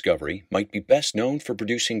 Books of Discovery might be best known for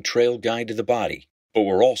producing Trail Guide to the Body, but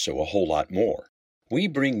we're also a whole lot more. We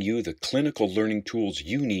bring you the clinical learning tools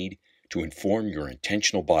you need to inform your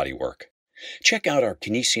intentional body work. Check out our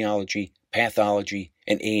kinesiology, pathology,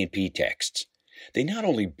 and A&P texts. They not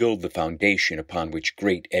only build the foundation upon which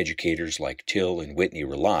great educators like Till and Whitney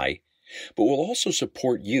rely, but will also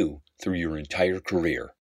support you through your entire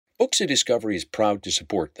career. Books of Discovery is proud to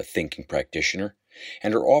support the thinking practitioner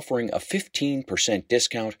and are offering a 15%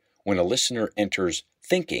 discount when a listener enters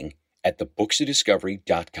thinking at the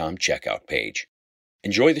booksofdiscovery.com checkout page.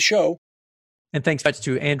 Enjoy the show. And thanks much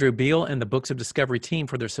to Andrew Beal and the Books of Discovery team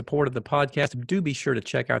for their support of the podcast. Do be sure to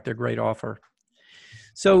check out their great offer.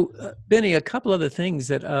 So, Benny, a couple other things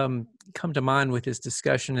that come to mind with this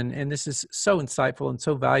discussion, and this is so insightful and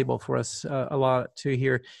so valuable for us a lot to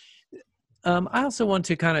hear. I also want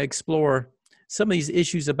to kind of explore some of these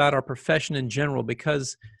issues about our profession in general,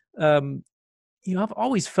 because I've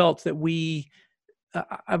always felt that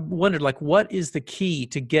I've wondered, like, what is the key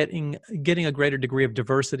to getting a greater degree of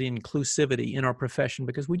diversity and inclusivity in our profession,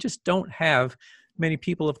 because we just don't have many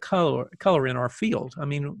people of color in our field. I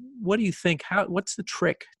mean, what do you think? What's the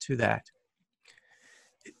trick to that?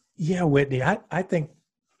 Yeah, Whitney, I think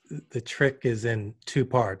the trick is in two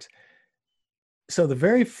parts. So the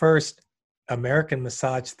very first American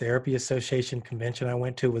Massage Therapy Association convention I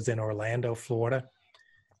went to was in Orlando, Florida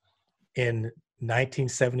in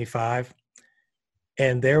 1975.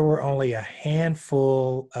 And there were only a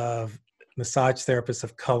handful of massage therapists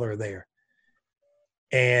of color there.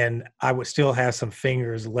 And I would still have some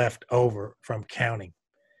fingers left over from counting.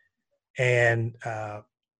 And I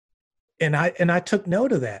took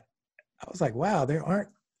note of that. I was like, wow, there aren't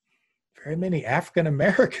very many African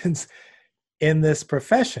Americans in this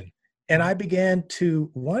profession. And I began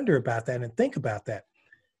to wonder about that and think about that.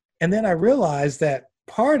 And then I realized that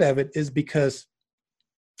part of it is because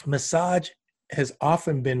massage has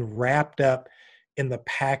often been wrapped up in the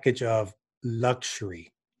package of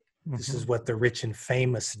luxury. Mm-hmm. This is what the rich and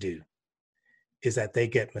famous do, is that they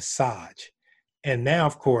get massage. And now,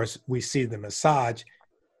 of course, we see the massage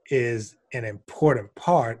is an important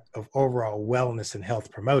part of overall wellness and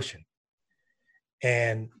health promotion.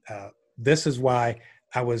 And this is why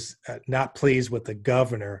I was not pleased with the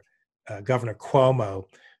Governor Cuomo,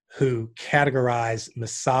 who categorized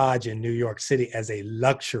massage in New York City as a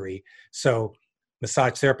luxury. So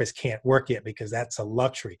massage therapists can't work yet because that's a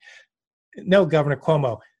luxury. No, Governor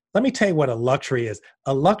Cuomo, let me tell you what a luxury is.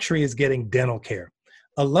 A luxury is getting dental care.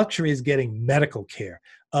 A luxury is getting medical care.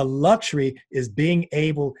 A luxury is being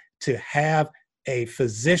able to have a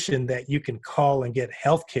physician that you can call and get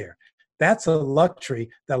health care. That's a luxury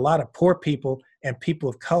that a lot of poor people and people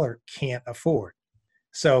of color can't afford.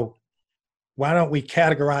 So why don't we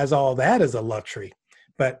categorize all that as a luxury?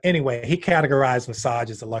 But anyway, he categorized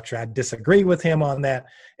massage as a luxury. I disagree with him on that.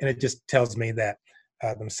 And it just tells me that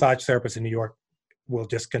the massage therapists in New York will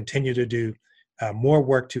just continue to do more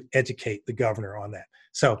work to educate the governor on that.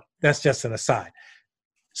 So that's just an aside.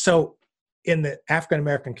 So in the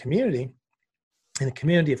African-American community, in the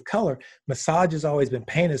community of color, massage has always been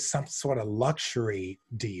painted as some sort of luxury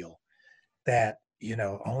deal that,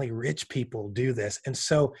 only rich people do this. And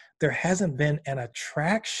so there hasn't been an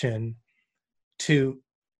attraction to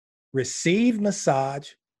receive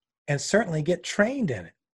massage and certainly get trained in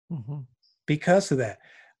it. Mm-hmm. Because of that.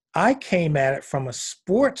 I came at it from a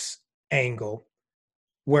sports angle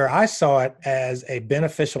where I saw it as a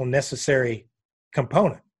beneficial, necessary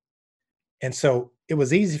component. And so it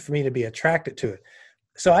was easy for me to be attracted to it.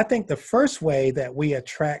 So I think the first way that we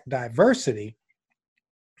attract diversity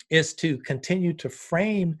is to continue to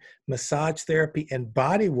frame massage therapy and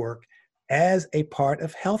body work as a part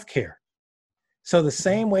of healthcare. So the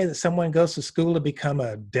same way that someone goes to school to become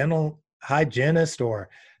a dental hygienist or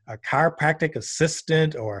a chiropractic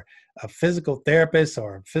assistant or a physical therapist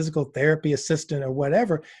or a physical therapy assistant or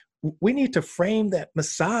whatever, we need to frame that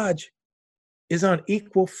massage is on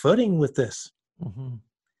equal footing with this. Mm-hmm.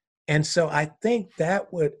 And so I think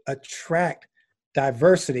that would attract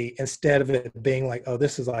diversity instead of it being like, oh,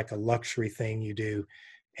 this is like a luxury thing you do.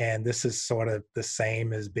 And this is sort of the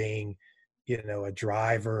same as being, a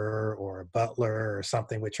driver or a butler or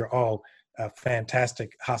something, which are all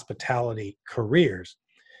fantastic hospitality careers.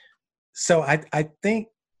 So I think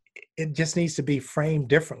it just needs to be framed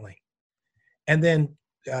differently. And then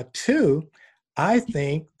two, I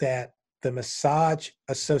think that the massage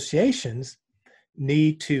associations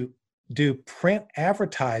need to do print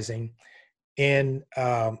advertising in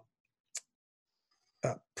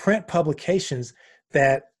print publications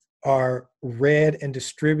that are read and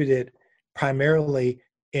distributed primarily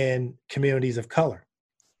in communities of color,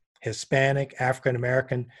 Hispanic, African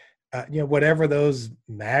American, whatever those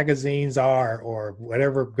magazines are or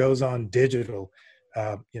whatever goes on digital.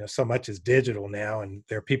 So much is digital now, and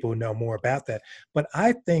there are people who know more about that. But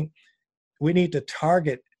I think we need to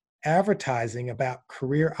target advertising about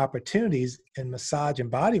career opportunities in massage and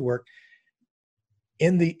bodywork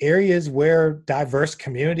in the areas where diverse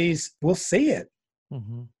communities will see it.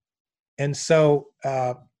 Mm-hmm. And so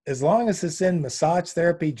as long as it's in Massage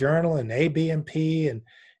Therapy Journal and ABMP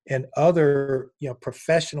and other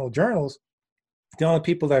professional journals, the only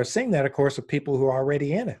people that are seeing that, of course, are people who are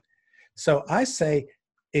already in it. So I say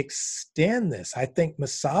extend this. I think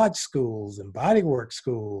massage schools and bodywork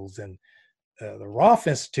schools and the Rolf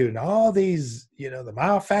Institute and all these, the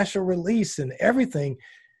myofascial release and everything,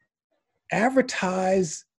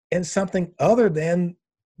 advertise in something other than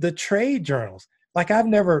the trade journals. Like I've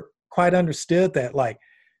never quite understood that. Like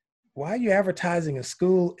why are you advertising a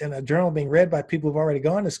school in a journal being read by people who've already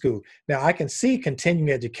gone to school? Now, I can see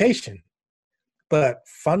continuing education, but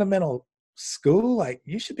fundamental school, like,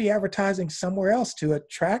 you should be advertising somewhere else to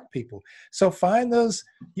attract people. So find those,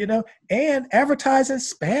 and advertise in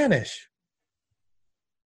Spanish,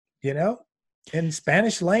 in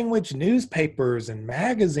Spanish language newspapers and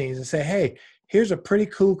magazines, and say, hey, here's a pretty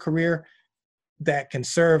cool career that can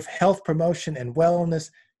serve health promotion and wellness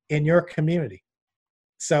in your community.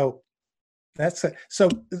 So that's it. So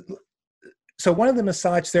one of the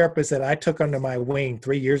massage therapists that I took under my wing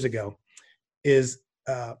 3 years ago is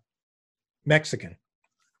Mexican,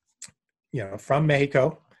 from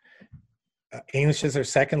Mexico. English is her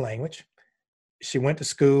second language. She went to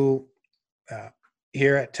school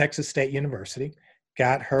here at Texas State University,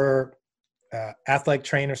 got her athletic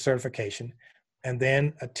trainer certification, and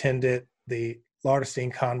then attended the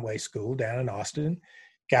Lauderstein Conway School down in Austin,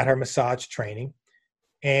 got her massage training.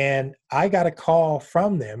 And I got a call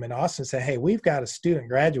from them in Austin, said, hey, we've got a student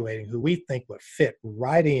graduating who we think would fit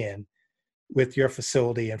right in with your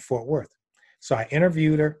facility in Fort Worth. So I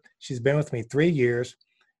interviewed her. She's been with me 3 years.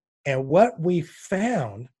 And what we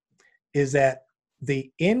found is that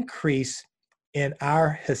the increase in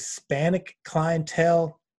our Hispanic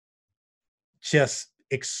clientele just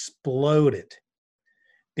exploded,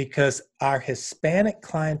 because our Hispanic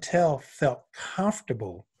clientele felt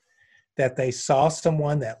comfortable that they saw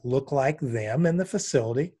someone that looked like them in the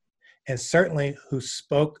facility, and certainly who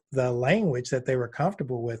spoke the language that they were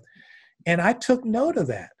comfortable with. And I took note of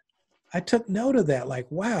that.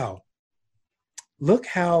 Like, wow, look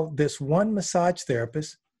how this one massage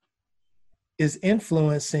therapist is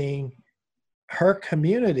influencing her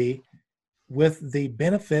community with the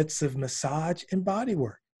benefits of massage and body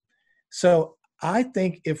work. So I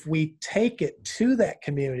think if we take it to that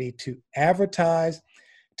community to advertise,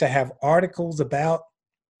 to have articles about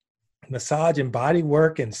massage and body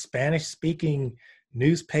work in Spanish-speaking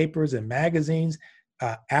newspapers and magazines,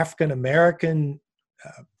 African-American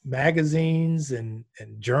magazines and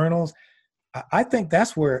journals, I think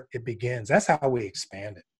that's where it begins. That's how we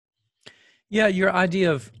expand it. Yeah, your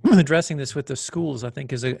idea of addressing this with the schools, I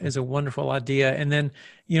think, is a wonderful idea. And then,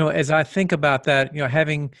 as I think about that,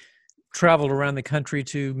 having traveled around the country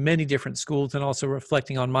to many different schools and also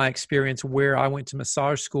reflecting on my experience where I went to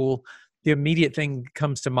massage school, the immediate thing that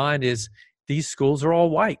comes to mind is these schools are all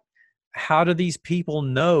white. How do these people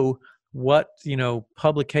know what,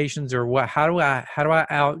 publications or what, how do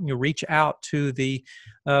I reach out to the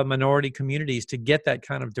minority communities to get that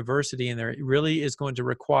kind of diversity in there? It really is going to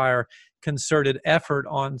require concerted effort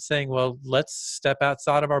on saying, well, let's step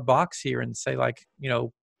outside of our box here and say, like,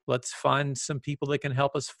 let's find some people that can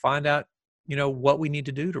help us find out, what we need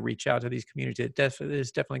to do to reach out to these communities. It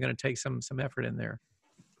is definitely going to take some effort in there.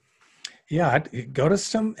 Yeah, go to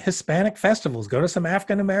some Hispanic festivals, go to some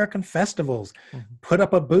African-American festivals, put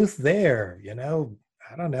up a booth there,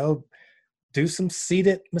 I don't know, do some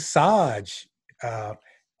seated massage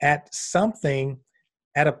at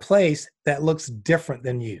a place that looks different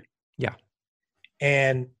than you. Yeah.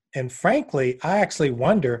 And frankly, I actually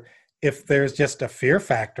wonder if there's just a fear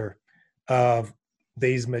factor of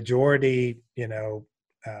these majority,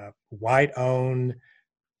 white-owned,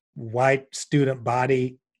 white student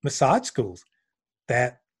body massage schools,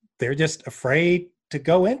 that they're just afraid to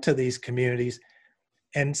go into these communities.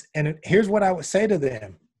 And here's what I would say to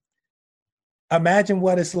them. Imagine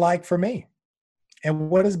what it's like for me and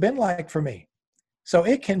what it's been like for me. So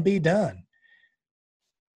it can be done.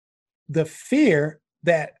 The fear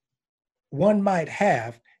that one might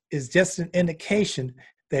have is just an indication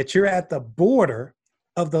that you're at the border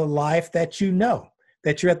of the life that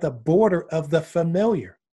that you're at the border of the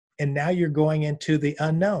familiar. And now you're going into the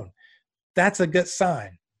unknown. That's a good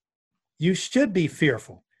sign. You should be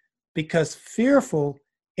fearful, because fearful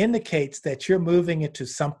indicates that you're moving into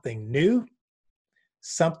something new,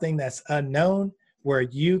 something that's unknown, where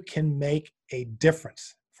you can make a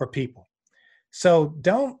difference for people. So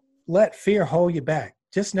don't let fear hold you back.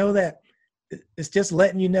 Just know that it's just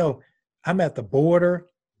letting you know, I'm at the border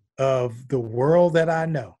of the world that I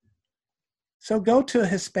know. So go to a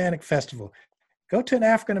Hispanic festival. Go to an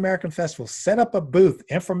African-American festival, set up a booth,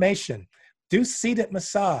 information, do seated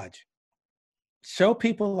massage. Show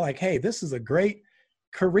people like, hey, this is a great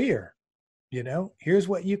career. Here's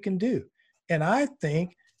what you can do. And I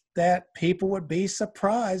think that people would be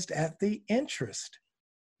surprised at the interest.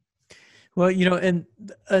 Well, and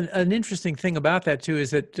an interesting thing about that too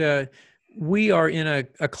is that we are in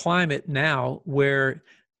a climate now where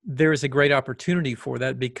there is a great opportunity for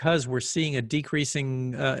that, because we're seeing a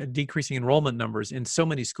decreasing enrollment numbers in so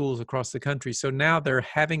many schools across the country. So now they're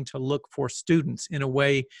having to look for students in a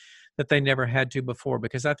way that they never had to before.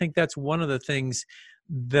 Because I think that's one of the things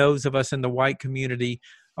those of us in the white community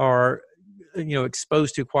are,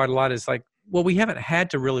 exposed to quite a lot, is like, well, we haven't had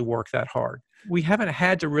to really work that hard. We haven't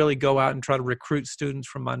had to really go out and try to recruit students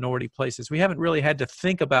from minority places. We haven't really had to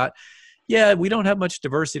think about, yeah, we don't have much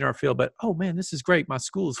diversity in our field, but, oh man, this is great. My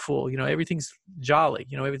school's full. Everything's jolly.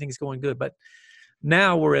 Everything's going good. But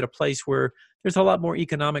now we're at a place where there's a lot more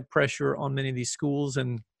economic pressure on many of these schools.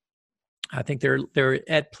 And I think they're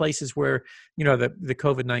at places where, the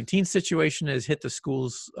COVID-19 situation has hit the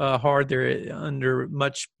schools hard. They're under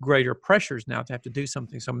much greater pressures now to have to do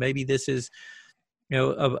something. So maybe this is,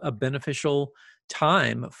 a beneficial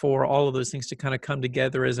time for all of those things to kind of come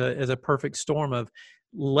together as a perfect storm of,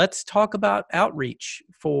 let's talk about outreach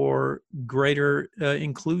for greater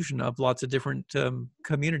inclusion of lots of different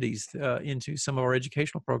communities into some of our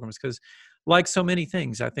educational programs. Because like so many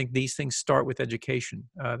things, I think these things start with education.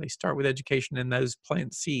 They start with education, and those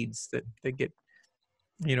plant seeds that they get,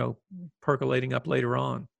 percolating up later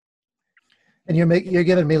on. And you're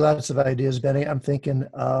giving me lots of ideas, Benny. I'm thinking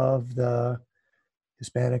of the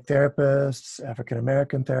Hispanic therapists,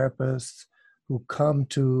 African-American therapists who come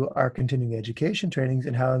to our continuing education trainings,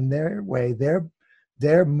 and how in their way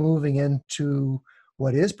they're moving into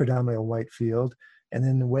what is predominantly a white field, and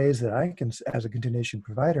in the ways that I can, as a continuation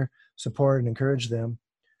provider, support and encourage them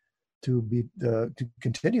to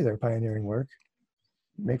continue their pioneering work,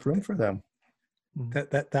 make room for them.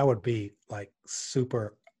 That would be like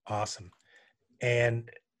super awesome. And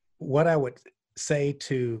what I would say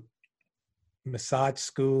to massage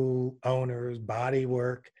school owners,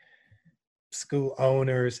 bodywork school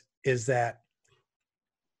owners, is that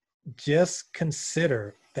just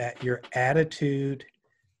consider that your attitude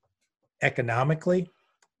economically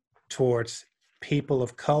towards people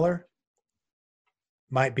of color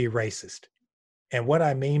might be racist. And what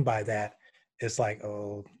I mean by that is like,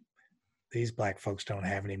 oh, these black folks don't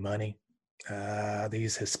have any money.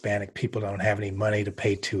 These Hispanic people don't have any money to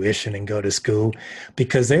pay tuition and go to school,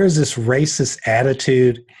 because there's this racist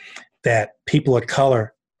attitude that people of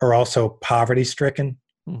color are also poverty stricken.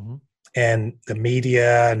 Mm-hmm. And the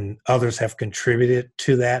media and others have contributed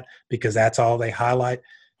to that because that's all they highlight.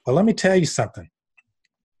 Well, let me tell you something.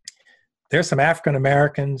 There's some African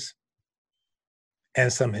Americans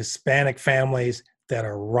and some Hispanic families that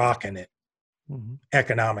are rocking it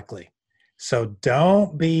economically. So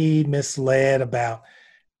don't be misled about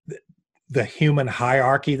the human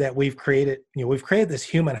hierarchy that we've created. We've created this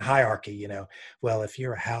human hierarchy, well, if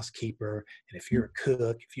you're a housekeeper, and if you're a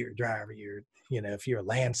cook, if you're a driver, if you're a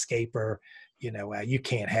landscaper, you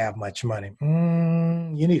can't have much money.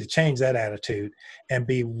 You need to change that attitude and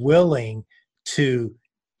be willing to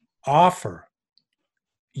offer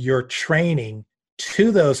your training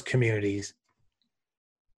to those communities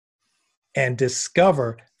and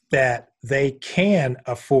discover that they can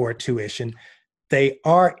afford tuition. They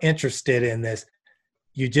are interested in this.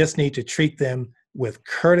 You just need to treat them with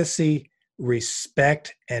courtesy,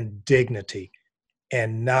 respect, and dignity,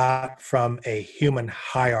 and not from a human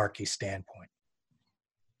hierarchy standpoint.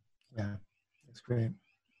 Yeah, that's great.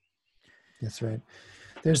 That's right.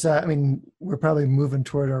 There's, we're probably moving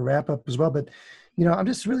toward our wrap up as well, but, I'm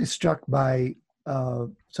just really struck by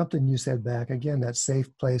something you said back, again, that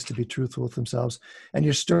safe place to be truthful with themselves, and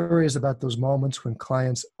your stories about those moments when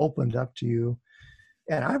clients opened up to you.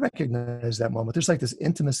 And I recognize that moment. There's like this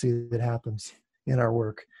intimacy that happens in our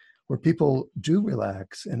work where people do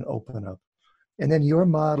relax and open up. And then your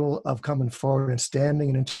model of coming forward and standing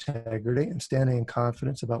in integrity and standing in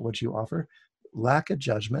confidence about what you offer, lack of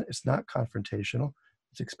judgment. It's not confrontational.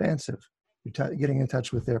 It's expansive. You're getting in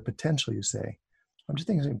touch with their potential, you say. I'm just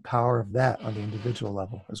thinking of the power of that on the individual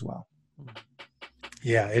level as well.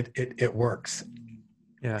 Yeah, it works.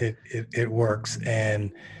 Yeah, it works.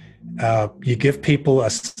 And you give people a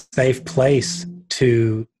safe place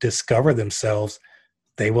to discover themselves,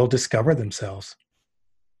 they will discover themselves.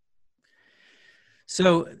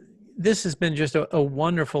 So this has been just a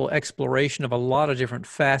wonderful exploration of a lot of different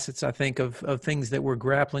facets, I think, of things that we're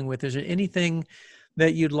grappling with. Is there anything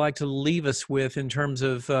that you'd like to leave us with in terms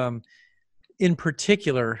of, in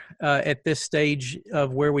particular, at this stage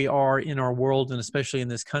of where we are in our world and especially in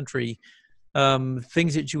this country,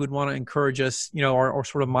 things that you would want to encourage us, or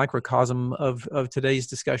sort of microcosm of today's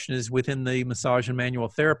discussion is within the massage and manual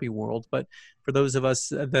therapy world. But for those of us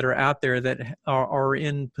that are out there that are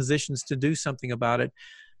in positions to do something about it,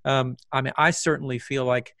 I certainly feel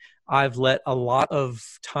like I've let a lot of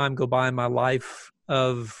time go by in my life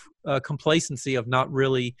of complacency of not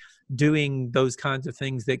really doing those kinds of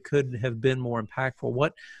things that could have been more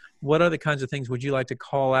impactful. What other kinds of things would you like to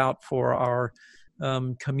call out for our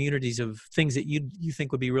communities of things that you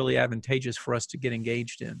think would be really advantageous for us to get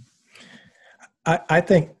engaged in? I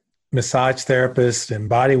think massage therapists and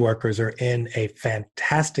body workers are in a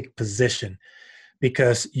fantastic position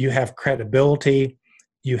because you have credibility,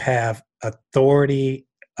 you have authority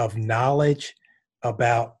of knowledge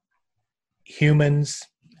about humans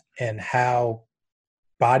and how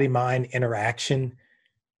body-mind interaction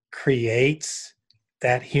creates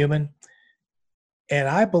that human. And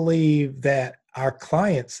I believe that our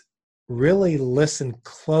clients really listen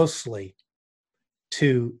closely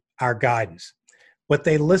to our guidance. What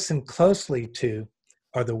they listen closely to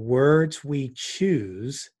are the words we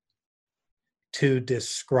choose to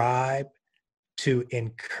describe, to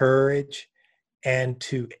encourage, and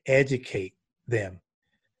to educate them.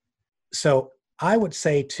 So I would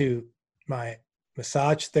say to my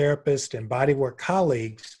massage therapist and bodywork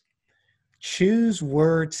colleagues, choose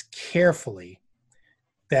words carefully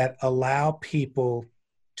that allow people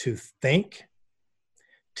to think,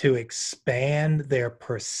 to expand their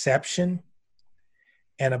perception,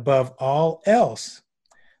 and above all else,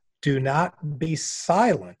 do not be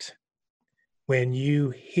silent when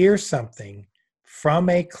you hear something from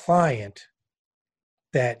a client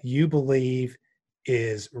that you believe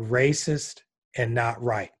is racist and not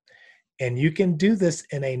right. And you can do this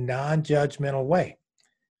in a non-judgmental way.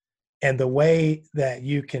 And the way that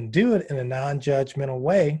you can do it in a non-judgmental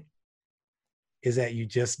way is that you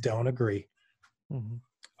just don't agree. Mm-hmm.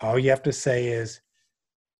 All you have to say is,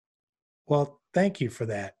 well, thank you for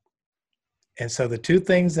that. And so the two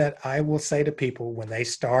things that I will say to people when they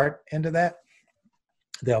start into that,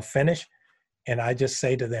 they'll finish, and I just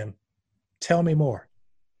say to them, tell me more.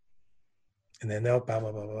 And then they'll blah,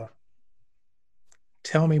 blah, blah, blah.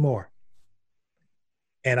 Tell me more.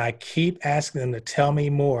 And I keep asking them to tell me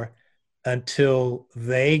more until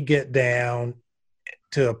they get down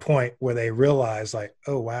to a point where they realize like,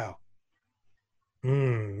 oh, wow,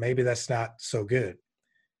 maybe that's not so good.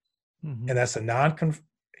 Mm-hmm. And that's a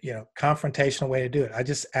confrontational way to do it. I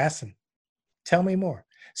just ask them, tell me more.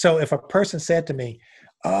 So if a person said to me,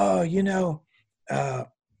 oh,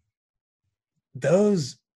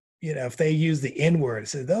 those, if they use the N word,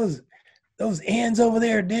 say those ends over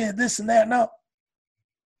there did this and that. No,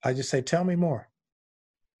 I just say, tell me more.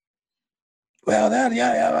 Well,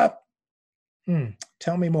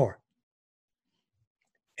 tell me more.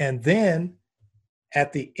 And then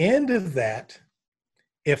at the end of that,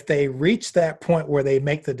 if they reach that point where they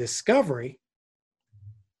make the discovery,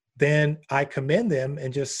 then I commend them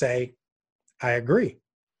and just say, I agree.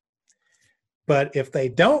 But if they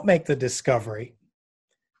don't make the discovery,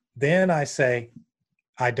 then I say,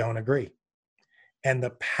 I don't agree. And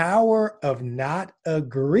the power of not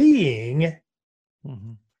agreeing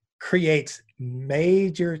creates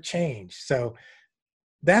major change. So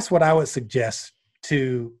that's what I would suggest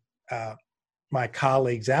to my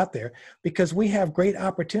colleagues out there, because we have great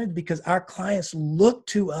opportunity, because our clients look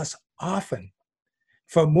to us often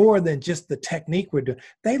for more than just the technique we're doing.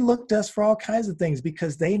 They look to us for all kinds of things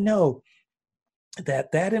because they know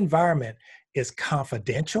that that environment is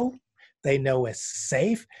confidential. They know it's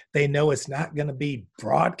safe. They know it's not going to be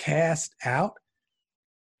broadcast out.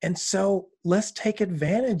 And so let's take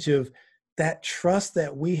advantage of that trust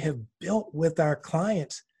that we have built with our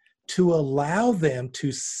clients to allow them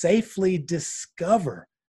to safely discover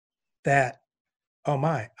that, oh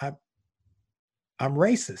my, I'm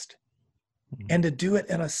racist. And to do it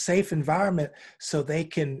in a safe environment so they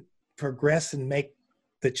can progress and make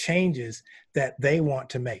the changes that they want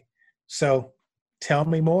to make. So tell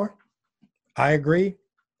me more. I agree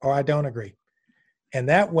or I don't agree. And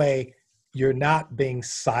that way you're not being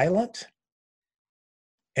silent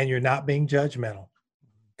and you're not being judgmental.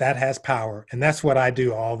 That has power. And that's what I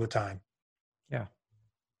do all the time. Yeah.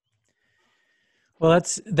 Well,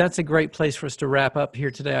 that's a great place for us to wrap up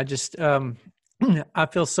here today. I just, I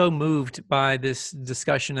feel so moved by this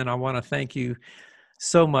discussion, and I want to thank you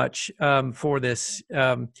so much for this.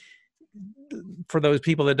 For those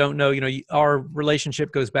people that don't know, our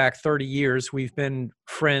relationship goes back 30 years. We've been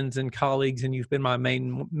friends and colleagues, and you've been my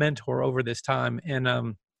main mentor over this time.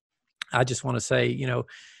 And I just want to say,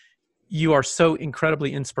 you are so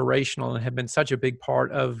incredibly inspirational and have been such a big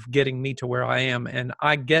part of getting me to where I am. And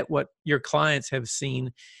I get what your clients have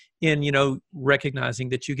seen in, recognizing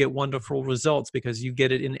that you get wonderful results because you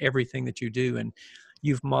get it in everything that you do. And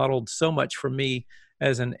you've modeled so much for me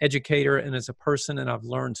as an educator and as a person. And I've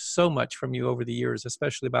learned so much from you over the years,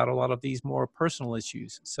 especially about a lot of these more personal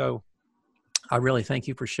issues. So I really thank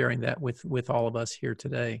you for sharing that with all of us here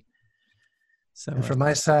today. So, and from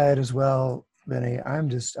my side as well, Benny, I'm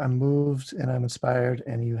moved and I'm inspired,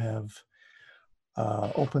 and you have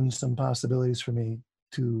opened some possibilities for me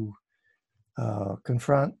to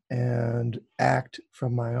confront and act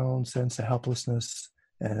from my own sense of helplessness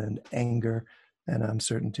and anger and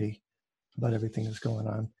uncertainty about everything that's going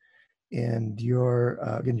on. And your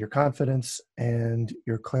again, your confidence and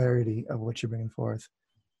your clarity of what you're bringing forth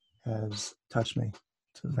has touched me.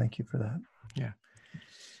 So thank you for that. Yeah.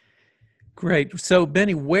 Great. So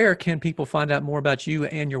Benny, where can people find out more about you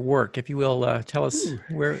and your work? If you will, tell us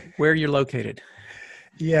where you're located.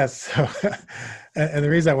 Yes. So, and the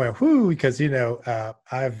reason I went, because,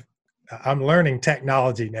 I'm learning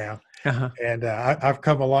technology now. Uh-huh. And I've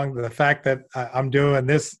come along to the fact that I'm doing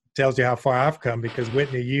this tells you how far I've come, because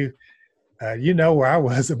Whitney, you know where I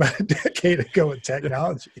was about a decade ago with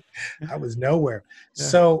technology. I was nowhere. Yeah.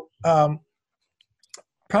 So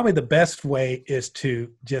probably the best way is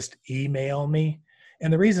to just email me.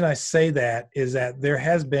 And the reason I say that is that there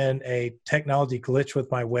has been a technology glitch with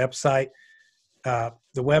my website. The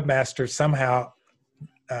webmaster, somehow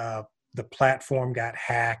the platform got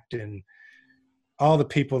hacked, and all the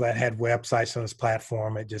people that had websites on this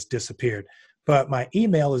platform, it just disappeared. But my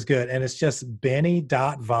email is good, and it's just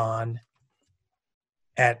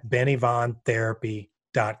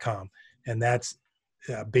benny.von@bennyvontherapy.com. And that's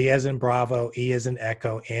B as in Bravo, E as in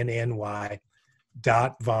Echo, NNY,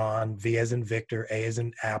 .von, V as in Victor, A as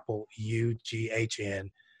in Apple, UGHN,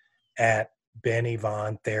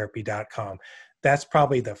 @bennyvontherapy.com. That's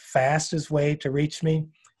probably the fastest way to reach me,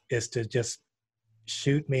 is to just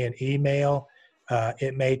shoot me an email.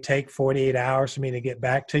 It may take 48 hours for me to get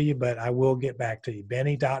back to you, but I will get back to you.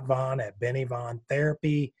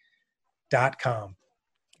 benny.von@bennyvontherapy.com.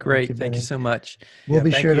 Great. Thank you so much. We'll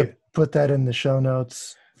be sure to put that in the show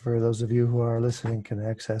notes for those of you who are listening can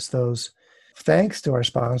access those. Thanks to our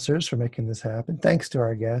sponsors for making this happen. Thanks to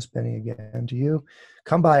our guest, Benny, again, to you.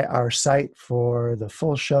 Come by our site for the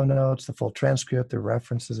full show notes, the full transcript, the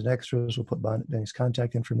references and extras. We'll put Benny's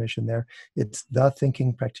contact information there. It's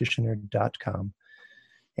thethinkingpractitioner.com.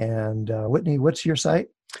 And Whitney, what's your site?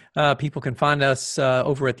 People can find us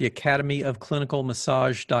over at the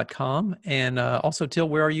academyofclinicalmassage.com. And also, Till,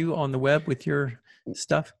 where are you on the web with your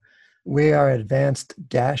stuff? We are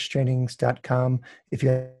advanced-trainings.com. If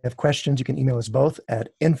you have questions, you can email us both at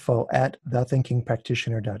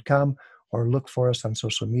info@thethinkingpractitioner.com, or look for us on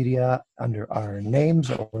social media under our names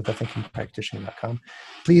or thethinkingpractitioner.com.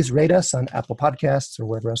 Please rate us on Apple Podcasts or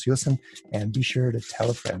wherever else you listen, and be sure to tell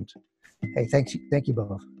a friend. Hey, thank you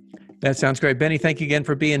both. That sounds great. Benny, thank you again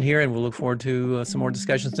for being here, and we'll look forward to some more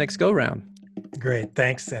discussions next go-round. Great.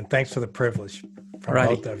 Thanks, and thanks for the privilege from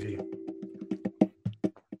both of you.